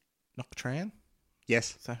Tran.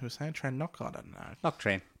 Yes. Is that who was saying? Tran Nok? I don't know.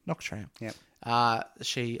 Noctran. Nok Tran. Yep.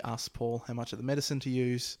 She asks Paul how much of the medicine to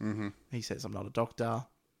use. Mm-hmm. He says, I'm not a doctor.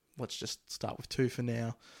 Let's just start with 2 for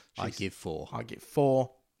now. I give 4. I get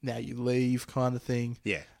 4. Now you leave, kind of thing.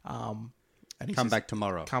 Yeah. And he Come says, back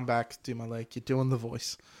tomorrow. Come back, do my leg. You're doing the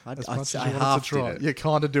voice. I as half you wanted to try. did it. You're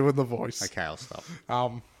kind of doing the voice. Okay, I'll stop.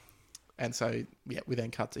 And so, yeah, we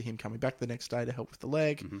then cut to him coming back the next day to help with the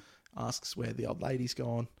leg. Asks where the old lady's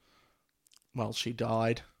gone. Well, she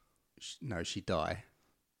died. No, she died.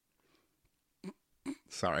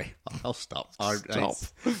 Sorry, I'll stop. Stop.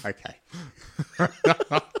 Okay.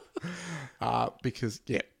 Because,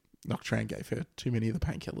 yeah, Noctran gave her too many of the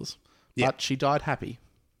painkillers. Yeah. But she died happy,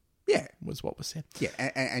 Yeah. was what was said. Yeah,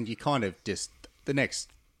 and you kind of just, the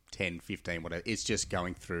next 10, 15, whatever, it's just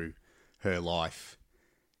going through her life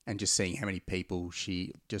and just seeing how many people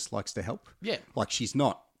she just likes to help. Yeah. Like, she's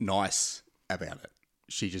not nice about it.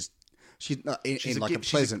 She's not in like a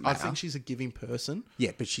pleasant I manner. think she's a giving person.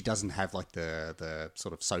 Yeah, but she doesn't have like the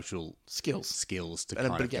sort of social Skills. to But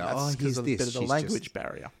kind again, of go, that's oh, because here's of a this. bit of the She's language just-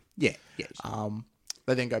 barrier. Yeah, yeah.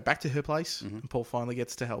 They then go back to her place, and Paul finally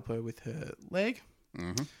gets to help her with her leg.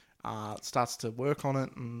 Starts to work on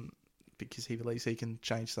it, and because he believes he can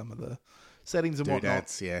change some of the settings and whatnot.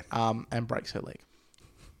 Doodads, yeah. And breaks her leg.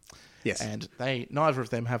 Yes. And neither of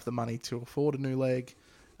them have the money to afford a new leg.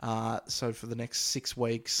 So for the next 6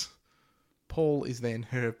 weeks, Paul is then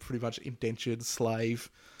her pretty much indentured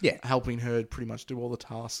slave, Yeah. helping her pretty much do all the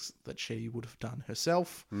tasks that she would have done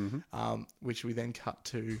herself, which we then cut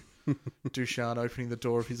to Dushan opening the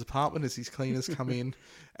door of his apartment as his cleaners come in,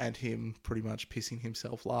 and him pretty much pissing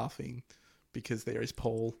himself laughing because there is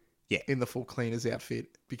Paul Yeah. in the full cleaner's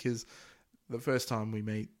outfit. Because the first time we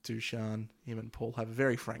meet Dushan, him and Paul have a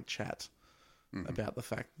very frank chat about the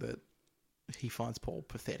fact that he finds Paul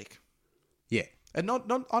pathetic. Yeah. And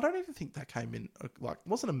not I don't even think that came in, like,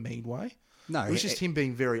 wasn't a mean way. No, It was just him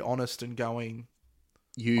being very honest and going,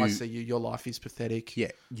 you. I see you, your life is pathetic.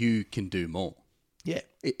 Yeah, you can do more. Yeah.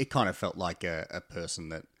 It kind of felt like a person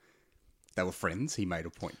that they were friends. He made a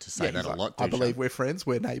point to say Yeah, that he's a like, lot. I Dushan. believe we're friends,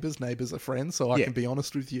 we're neighbours are friends, so I Yeah. can be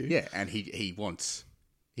honest with you. Yeah, and he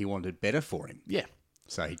wanted better for him, Yeah.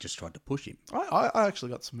 so he just tried to push him. I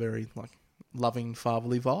actually got some very, like, loving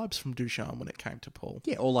fatherly vibes from Dushan when it came to Paul.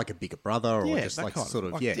 Yeah, or like a bigger brother, or Yeah, just that like kind sort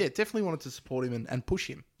of like, yeah. definitely wanted to support him and push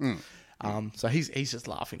him. So he's just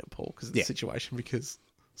laughing at Paul because of the Yeah. situation, because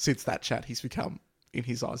since that chat, he's become, in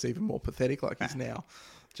his eyes, even more pathetic. Like, he's now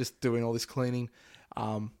just doing all this cleaning.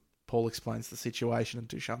 Paul explains the situation, and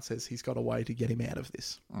Dushan says he's got a way to get him out of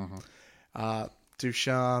this.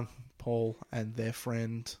 Dushan, Paul, and their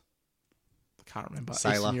friend, I can't remember,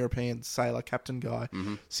 Sailor. Eastern European sailor captain guy,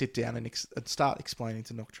 sit down and start explaining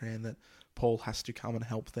to Noctran that Paul has to come and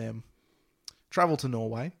help them travel to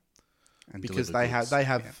Norway, And because deliver goods. they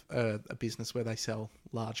have a business where they sell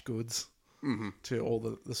large goods to all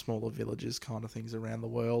the smaller villages kind of things around the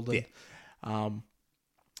world. And,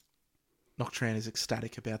 Noctran is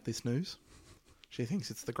ecstatic about this news. She thinks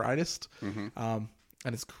it's the greatest. And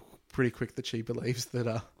it's pretty quick that she believes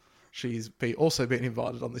that she's also been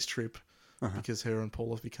invited on this trip because her and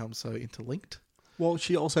Paul have become so interlinked. Well,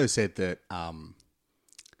 she also said that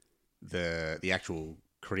the actual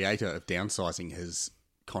creator of Downsizing has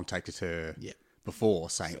contacted her Yeah. before,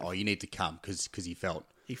 saying, "Oh, you need to come," because he felt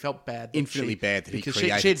He felt bad. infinitely bad that he because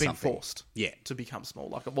created she had been something. forced Yeah. to become small.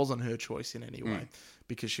 Like, it wasn't her choice in any way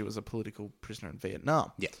because she was a political prisoner in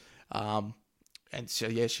Vietnam. Yeah. And so,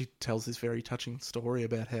 yeah, she tells this very touching story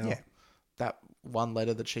about how Yeah. that one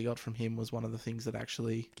letter that she got from him was one of the things that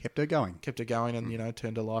actually Kept her going. kept her going and,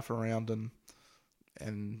 turned her life around.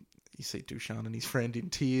 And you see Dushan and his friend in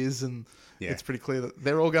tears, and Yeah. it's pretty clear that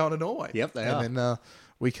they're all going to Norway. Yep, they are. And then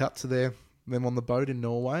we cut to them on the boat in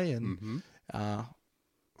Norway, and Mm-hmm.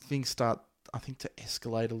 things start, I think, to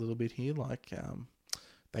escalate a little bit here. Like,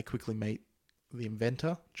 they quickly meet the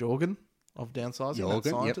inventor, Jorgen, of Downsizing, that Jorgen,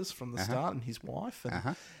 yep. scientist from the start, and his wife. And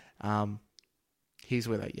Uh-huh. here's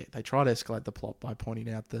where they try to escalate the plot by pointing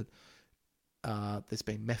out that there's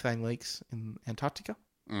been methane leaks in Antarctica,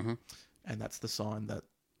 Mm-hmm. and that's the sign that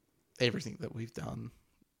everything that we've done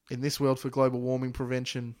in this world for global warming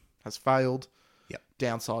prevention has failed. Yep.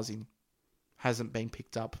 Downsizing hasn't been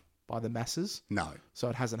picked up by the masses, No. so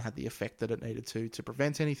it hasn't had the effect that it needed to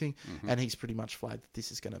prevent anything. Mm-hmm. And he's pretty much flagged that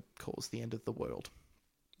this is going to cause the end of the world.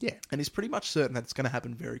 Yeah. And he's pretty much certain that it's going to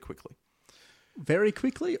happen very quickly. Very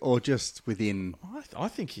quickly, or just within? I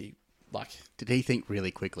think he, like, Did he think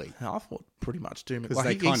really quickly? I thought pretty much doom. 'Cause Like,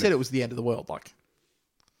 they he kind said of- it was the end of the world. Like,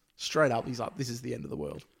 straight up, he's like, this is the end of the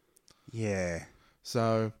world. Yeah.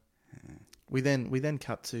 So we then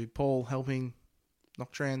cut to Paul helping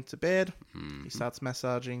Noctran to bed. Mm-hmm. He starts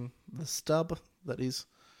massaging the stub that is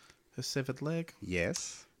her severed leg.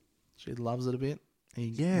 Yes. She loves it a bit. He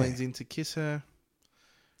Yeah. leans in to kiss her.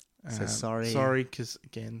 Says sorry. Sorry, because,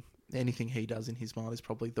 again, anything he does in his mind is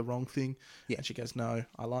probably the wrong thing. Yeah. And she goes, no,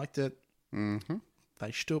 I liked it. Mm-hmm.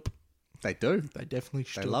 They shtup. They do. They definitely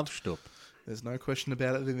shtup. They love Stup. There's no question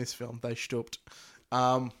about it in this film. They shtupped.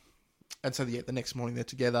 And so, yeah, the next morning they're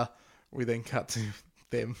together. We then cut to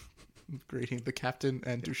them greeting the captain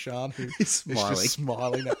and Dushan, who He's is smiling. just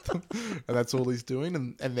smiling at them. And that's all he's doing.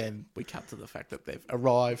 And then we cut to the fact that they've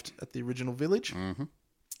arrived at the original village. Mm-hmm.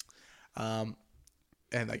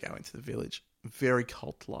 And they go into the village. Very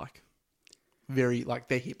cult-like. Very, like,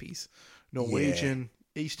 they're hippies. Norwegian,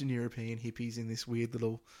 Eastern European hippies in this weird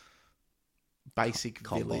little basic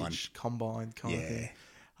village. Combined kind of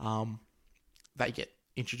thing. They get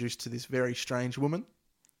introduced to this very strange woman,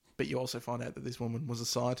 but you also find out that this woman was a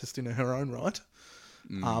scientist in her own right,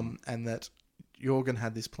 and that Jorgen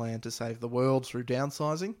had this plan to save the world through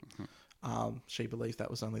downsizing. She believed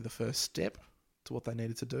that was only the first step to what they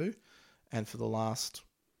needed to do, and for the last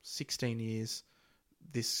 16 years,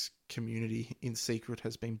 this community in secret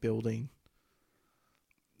has been building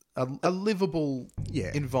a livable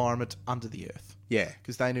environment under the earth. Yeah.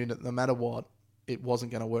 Because they knew that no matter what, it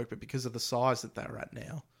wasn't going to work. But because of the size that they're at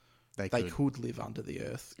now, they could live under the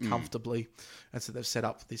earth comfortably. And so they've set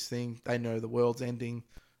up this thing. They know the world's ending,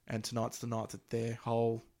 and tonight's the night that their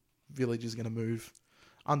whole village is going to move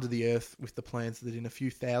under the earth with the plans that in a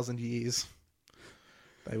few thousand years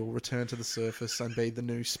they will return to the surface and be the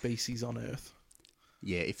new species on Earth.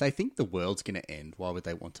 Yeah, if they think the world's going to end, why would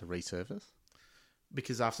they want to resurface?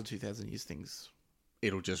 Because after 2,000 years, things...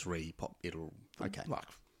 It'll just re-pop. It'll... Okay. Like,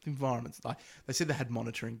 environments... Like, they said they had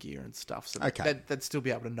monitoring gear and stuff, so Okay. they'd still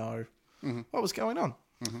be able to know what was going on.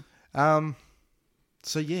 Mm-hmm.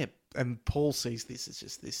 So, yeah, and Paul sees this as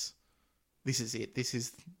just this... This is it. This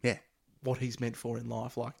is Yeah. what he's meant for in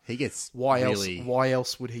life. Like, He gets why really... else? Why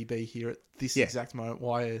else would he be here at this Yeah. exact moment?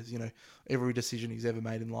 Why is every decision he's ever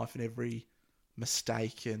made in life and every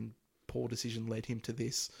mistake and poor decision led him to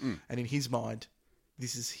this? And in his mind,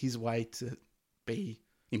 this is his way to be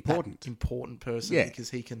Important. that important person Yeah. because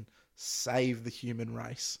he can save the human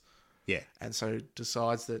race. Yeah. And so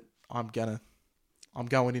decides that I'm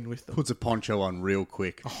going in with them. Puts a poncho on real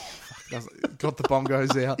quick. Got the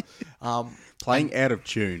bongos out. Playing out of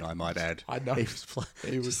tune, I might add. I know. He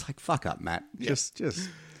was just like, fuck up, Matt. Just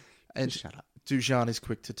And shut up. Dujan is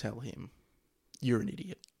quick to tell him, you're an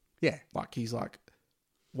idiot. Yeah. Like, he's like,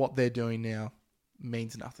 what they're doing now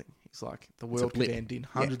means nothing. He's like, the world could blip. end in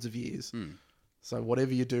hundreds of years. So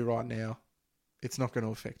whatever you do right now, it's not going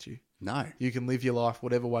to affect you. No. You can live your life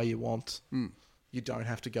whatever way you want. You don't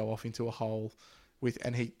have to go off into a hole with,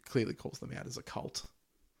 and he clearly calls them out as a cult.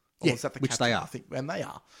 Or Yeah, is that the which captain, they are. I think, and they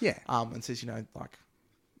are. Yeah. And says, like,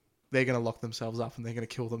 they're going to lock themselves up and they're going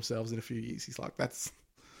to kill themselves in a few years. He's like, that's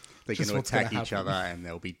They're going just to what's gonna attack each happen. other and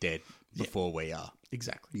they'll be dead before we are.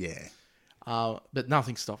 exactly. Yeah. But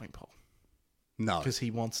nothing's stopping Paul. No. Because he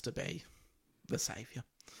wants to be the saviour.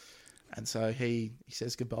 And so he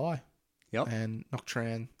says goodbye. Yep. And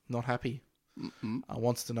Noctran, not happy.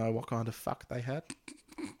 Wants to know what kind of fuck they had.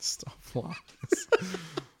 Stop laughing.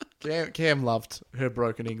 Cam loved her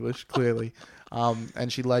broken English, clearly.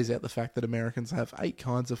 And she lays out the fact that Americans have 8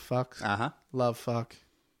 kinds of fucks. Uh-huh. Love fuck,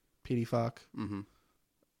 pity fuck, Mm-hmm.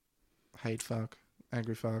 hate fuck,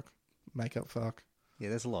 angry fuck, makeup fuck. Yeah,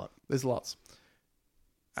 there's a lot. There's lots.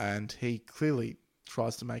 And he clearly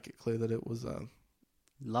tries to make it clear that it was a...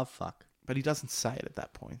 Love fuck. But he doesn't say it at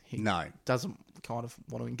that point. He No. doesn't kind of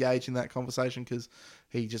want to engage in that conversation because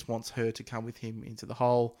he just wants her to come with him into the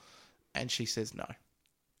hole. And she says no.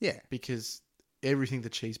 Yeah. Because everything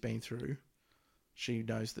that she's been through, she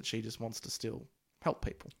knows that she just wants to still help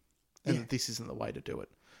people. And that this isn't the way to do it.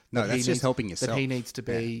 No, That that's he just needs- helping yourself. That he needs to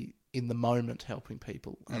be in the moment helping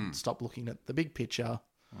people and stop looking at the big picture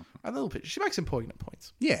and the little picture. She makes some poignant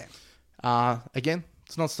points. Yeah. Again,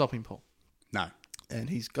 it's not stopping Paul. No. And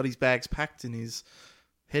he's got his bags packed and he's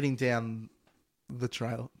heading down the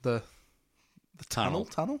trail, the tunnel.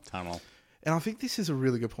 And I think this is a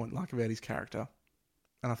really good point, like, about his character.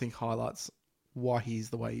 And I think highlights why he is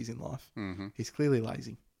the way he is in life. Mm-hmm. He's clearly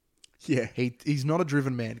lazy. Yeah. He's not a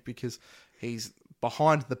driven man because he's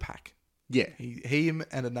behind the pack. Yeah. Him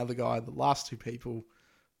and another guy, the last 2 people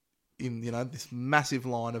in, this massive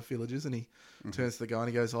line of villagers, and he turns to the guy and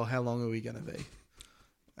he goes, "Oh, how long are we going to be?"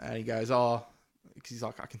 And he goes, "Oh," because he's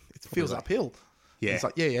like, it feels uphill." Yeah. He's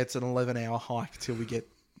like, yeah, it's an 11-hour hike till we get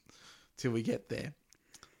there.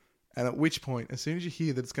 And at which point, as soon as you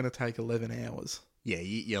hear that it's going to take 11 hours, Yeah,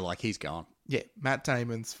 you're like, he's gone. yeah, Matt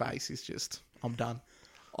Damon's face is just, I'm done.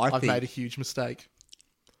 I I've think made a huge mistake.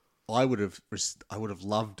 I would have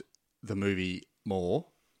loved the movie more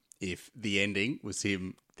if the ending was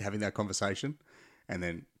him having that conversation and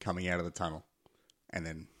then coming out of the tunnel, and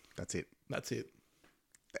then that's it. That's it.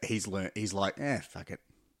 He's learned. He's like, fuck it.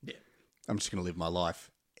 Yeah. I'm just going to live my life.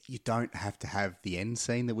 You don't have to have the end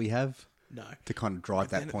scene that we have No. to kind of drive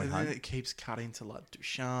that point and home. then it keeps cutting to like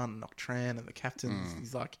Dushan and Noctran and the captain.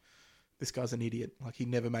 He's like, this guy's an idiot. Like, he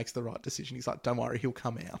never makes the right decision. He's like, don't worry, he'll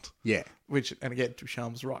come out. Yeah. Which, and again,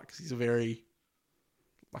 Dushan's right because he's a very,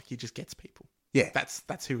 like, he just gets people. Yeah.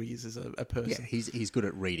 That's who he is as a person. Yeah, he's good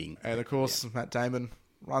at reading. And of course, Matt Damon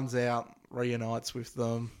runs out, reunites with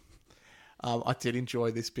them. I did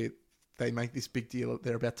enjoy this bit. They make this big deal that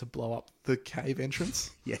they're about to blow up the cave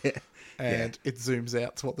entrance. Yeah. And it zooms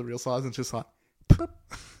out to what the real size is and just like...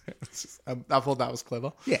 It's just, I thought that was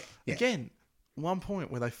clever. Yeah. Yeah. Again, one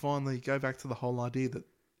point where they finally go back to the whole idea that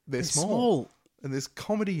they're small. And there's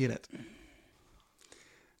comedy in it.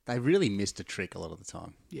 They really missed a trick a lot of the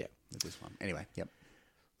time Yeah. with this one. Anyway, yep.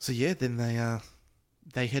 So yeah, then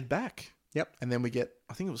they head back. Yep. And then we get,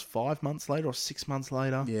 I think it was 5 months later or 6 months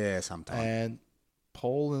later. Yeah, sometime. And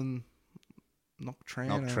Paul and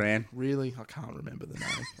Noctran. Really? I can't remember the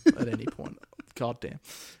name at any point. God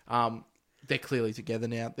damn. They're clearly together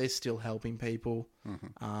now. They're still helping people.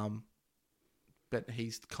 But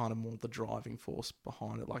he's kind of more the driving force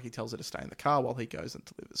behind it. Like, he tells her to stay in the car while he goes and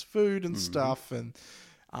delivers food and stuff. And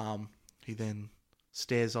he then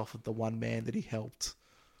stares off at the one man that he helped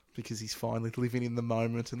because he's finally living in the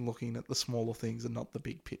moment and looking at the smaller things and not the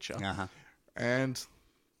big picture. Uh-huh. And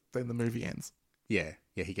then the movie ends. Yeah.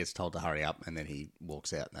 Yeah, he gets told to hurry up and then he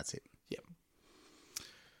walks out and that's it.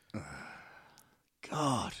 Yep.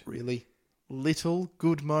 God. Really little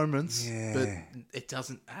good moments, Yeah. but it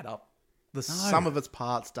doesn't add up. The sum of its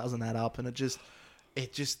parts doesn't add up, and it just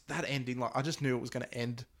that ending, like, I just knew it was going to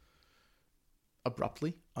end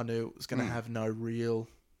abruptly. I knew it was going to have no real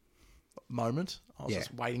moment. I was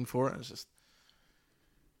just waiting for it. It was just,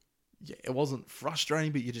 it wasn't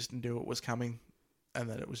frustrating, but you just knew it was coming, and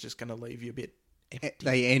that it was just going to leave you a bit empty.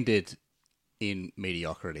 They ended in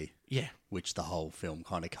mediocrity, Yeah. which the whole film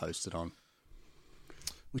kind of coasted on.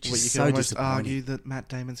 Which Well, is you so can almost disappointing. argue that Matt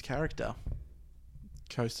Damon's character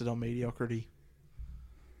coasted on mediocrity.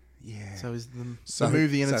 Yeah. So is the So-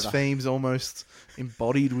 movie and so its the- themes almost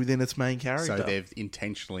embodied within its main character. So they've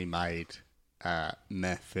intentionally made a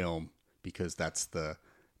meh film because that's the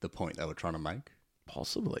point they were trying to make.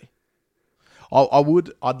 Possibly.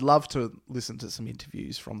 I'd love to listen to some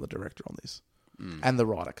interviews from the director on this and the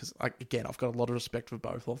writer, because, again, I've got a lot of respect for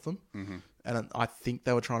both of them. And I think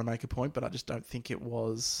they were trying to make a point, but I just don't think it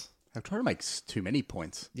was... They're trying to make too many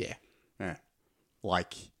points. Yeah. Yeah.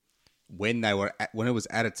 Like when it was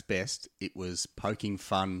at its best, it was poking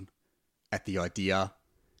fun at the idea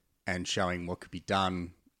and showing what could be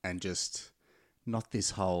done, and just not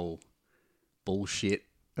this whole bullshit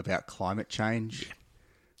about climate change.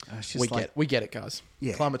 It's just We get it, guys.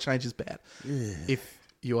 Yeah. Climate change is bad. If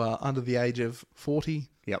you are under the age of 40,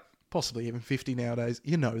 Yep. possibly even 50 nowadays,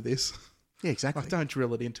 you know this. Yeah, exactly. Like, don't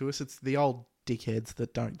drill it into us. It's the old dickheads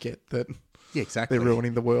that don't get that Yeah, exactly. they're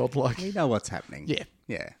ruining the world. Like, We know what's happening. Yeah.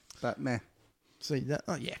 Yeah. But meh. see that?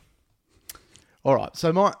 Oh, yeah. All right.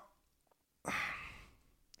 So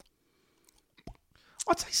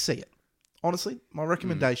I'd say see it. Honestly, my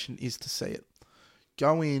recommendation is to see it.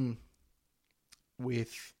 Go in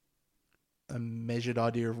with a measured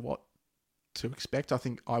idea of what to expect. I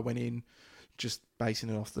think I went in just basing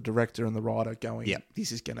it off the director and the writer going,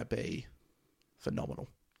 this is going to be phenomenal.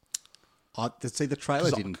 See, the trailer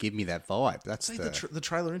didn't give me that vibe. That's the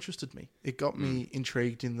trailer interested me. It got me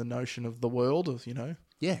intrigued in the notion of the world of, they're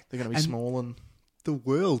going to be small and... The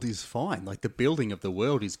world is fine. Like, the building of the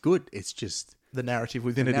world is good. It's just... The narrative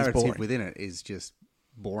within it is boring. The narrative within it is just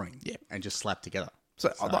boring. Yeah. And just slapped together.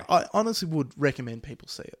 So I honestly would recommend people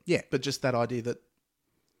see it. Yeah. But just that idea that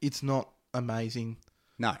it's not amazing.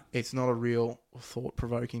 No. It's not a real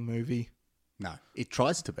thought-provoking movie. No. It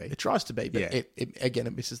tries to be. It tries to be, but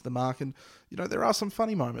it misses the mark. And, there are some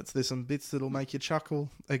funny moments. There's some bits that'll make you chuckle.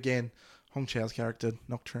 Again, Hong Chau's character,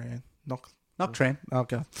 Noctran. Noctran.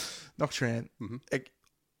 Okay. Noctran.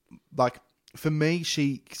 Like, for me,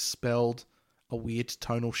 she spelled a weird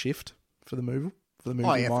tonal shift for the movie.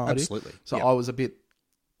 Oh, yeah, absolutely. So I was a bit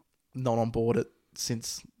not on board it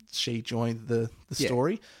since she joined the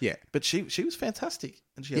story. Yeah. But she was fantastic.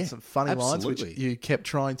 And she had some funny lines, which you kept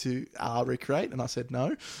trying to recreate. And I said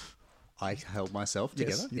no. I held myself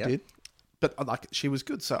together. Yes, you did. But she was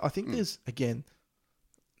good. So I think there's, again,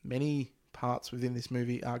 many parts within this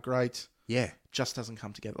movie are great. Yeah. Just doesn't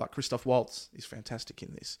come together. Like, Christoph Waltz is fantastic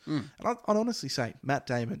in this. And I'd honestly say Matt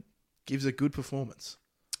Damon gives a good performance.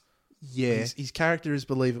 Yeah. His character is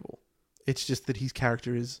believable. It's just that his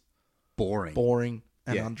character is boring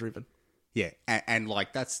and undriven. Yeah. And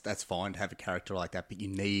like, that's fine to have a character like that, but you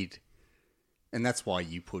need... And that's why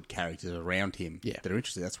you put characters around him that are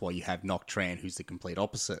interesting. That's why you have Noctran, who's the complete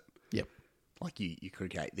opposite. Yep. Like, you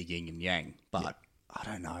create the yin and yang. But, I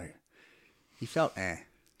don't know. He felt, Yeah.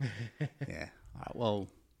 All right, well...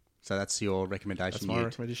 So that's your recommendation. That's my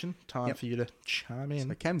recommendation. Time for you to chime in.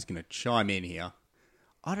 So Cam's going to chime in here.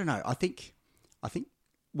 I don't know. I think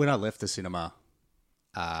when I left the cinema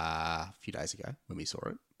a few days ago when we saw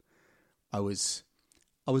it, I was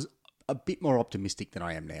a bit more optimistic than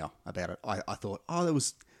I am now about it. I thought, that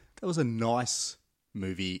was a nice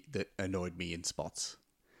movie that annoyed me in spots.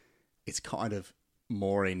 It's kind of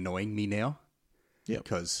more annoying me now. Yeah.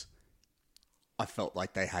 Because I felt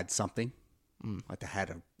like they had something. Like they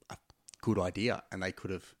had a good idea, and they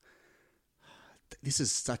could have. This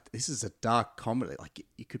is a dark comedy. Like,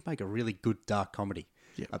 you could make a really good dark comedy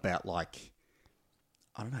about, like,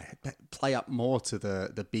 I don't know, play up more to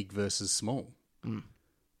the big versus small.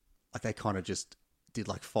 Like, they kind of just did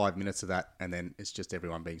like 5 minutes of that, and then it's just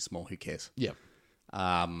everyone being small. Who cares? Yeah.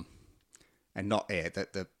 And not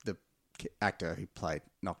the actor who played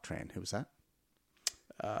Noctran. Who was that?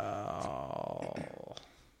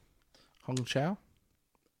 Hong Chau.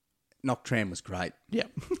 Noctran was great. Yeah.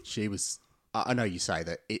 She was... I know you say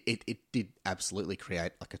that it did absolutely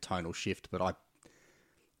create like a tonal shift, but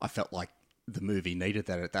I felt like the movie needed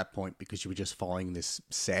that at that point because you were just following this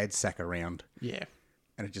sad sack around. Yeah.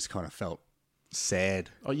 And it just kind of felt sad.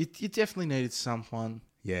 Oh, you definitely needed someone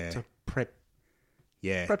to prep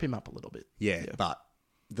him up a little bit. Yeah. But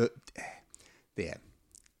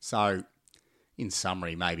So, in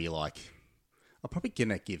summary, maybe like... I'm probably going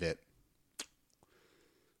to give it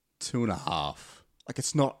 2.5. Like,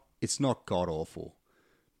 it's not god awful,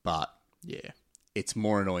 but it's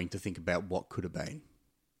more annoying to think about what could have been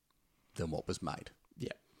than what was made.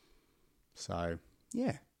 Yeah. So,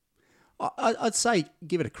 yeah. I'd say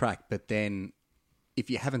give it a crack, but then if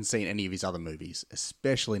you haven't seen any of his other movies,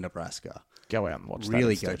 especially Nebraska, go out and watch that.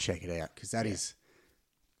 Really go check it out, because that is...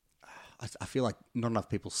 I feel like not enough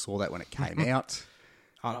people saw that when it came out.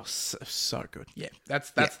 Oh, so good. Yeah,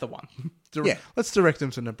 that's the one. Let's direct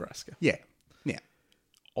them to Nebraska. Yeah. Yeah.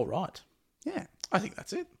 All right. Yeah. I think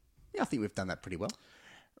that's it. Yeah, I think we've done that pretty well.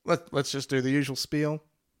 Let's just do the usual spiel.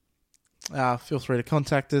 Feel free to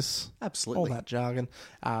contact us. Absolutely. All that jargon.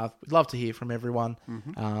 We'd love to hear from everyone.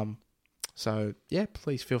 So,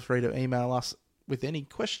 please feel free to email us with any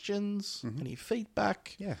questions, any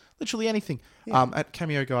feedback, literally anything, at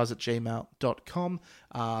cameoguys@gmail.com.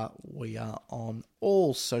 We are on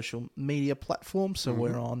all social media platforms, so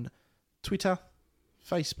we're on Twitter,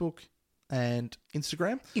 Facebook, and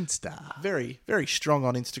Instagram. Very, very strong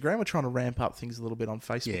on Instagram. We're trying to ramp up things a little bit on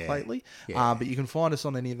Facebook lately. But you can find us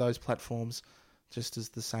on any of those platforms just as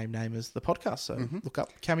the same name as the podcast. So look up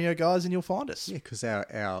Cameo Guys and you'll find us. Yeah, because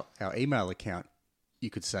our email account, you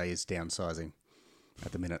could say, is downsizing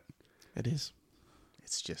at the minute. It is.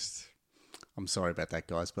 It's just... I'm sorry about that,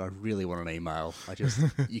 guys, but I really want an email.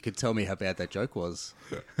 You could tell me how bad that joke was,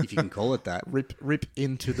 if you can call it that. Rip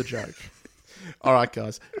into the joke. All right,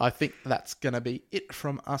 guys. I think that's going to be it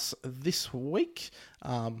from us this week.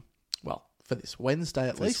 Well, for this Wednesday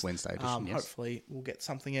at least. This Wednesday edition, yes. Hopefully we'll get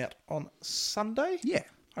something out on Sunday. Yeah.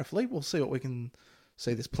 Hopefully. We'll see what we can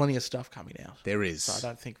see. There's plenty of stuff coming out. There is. So I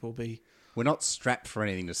don't think we'll be... We're not strapped for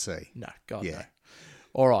anything to see. No, God, Yeah. no.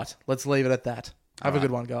 All right. Let's leave it at that. Have a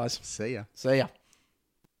good one, guys. See ya. See ya.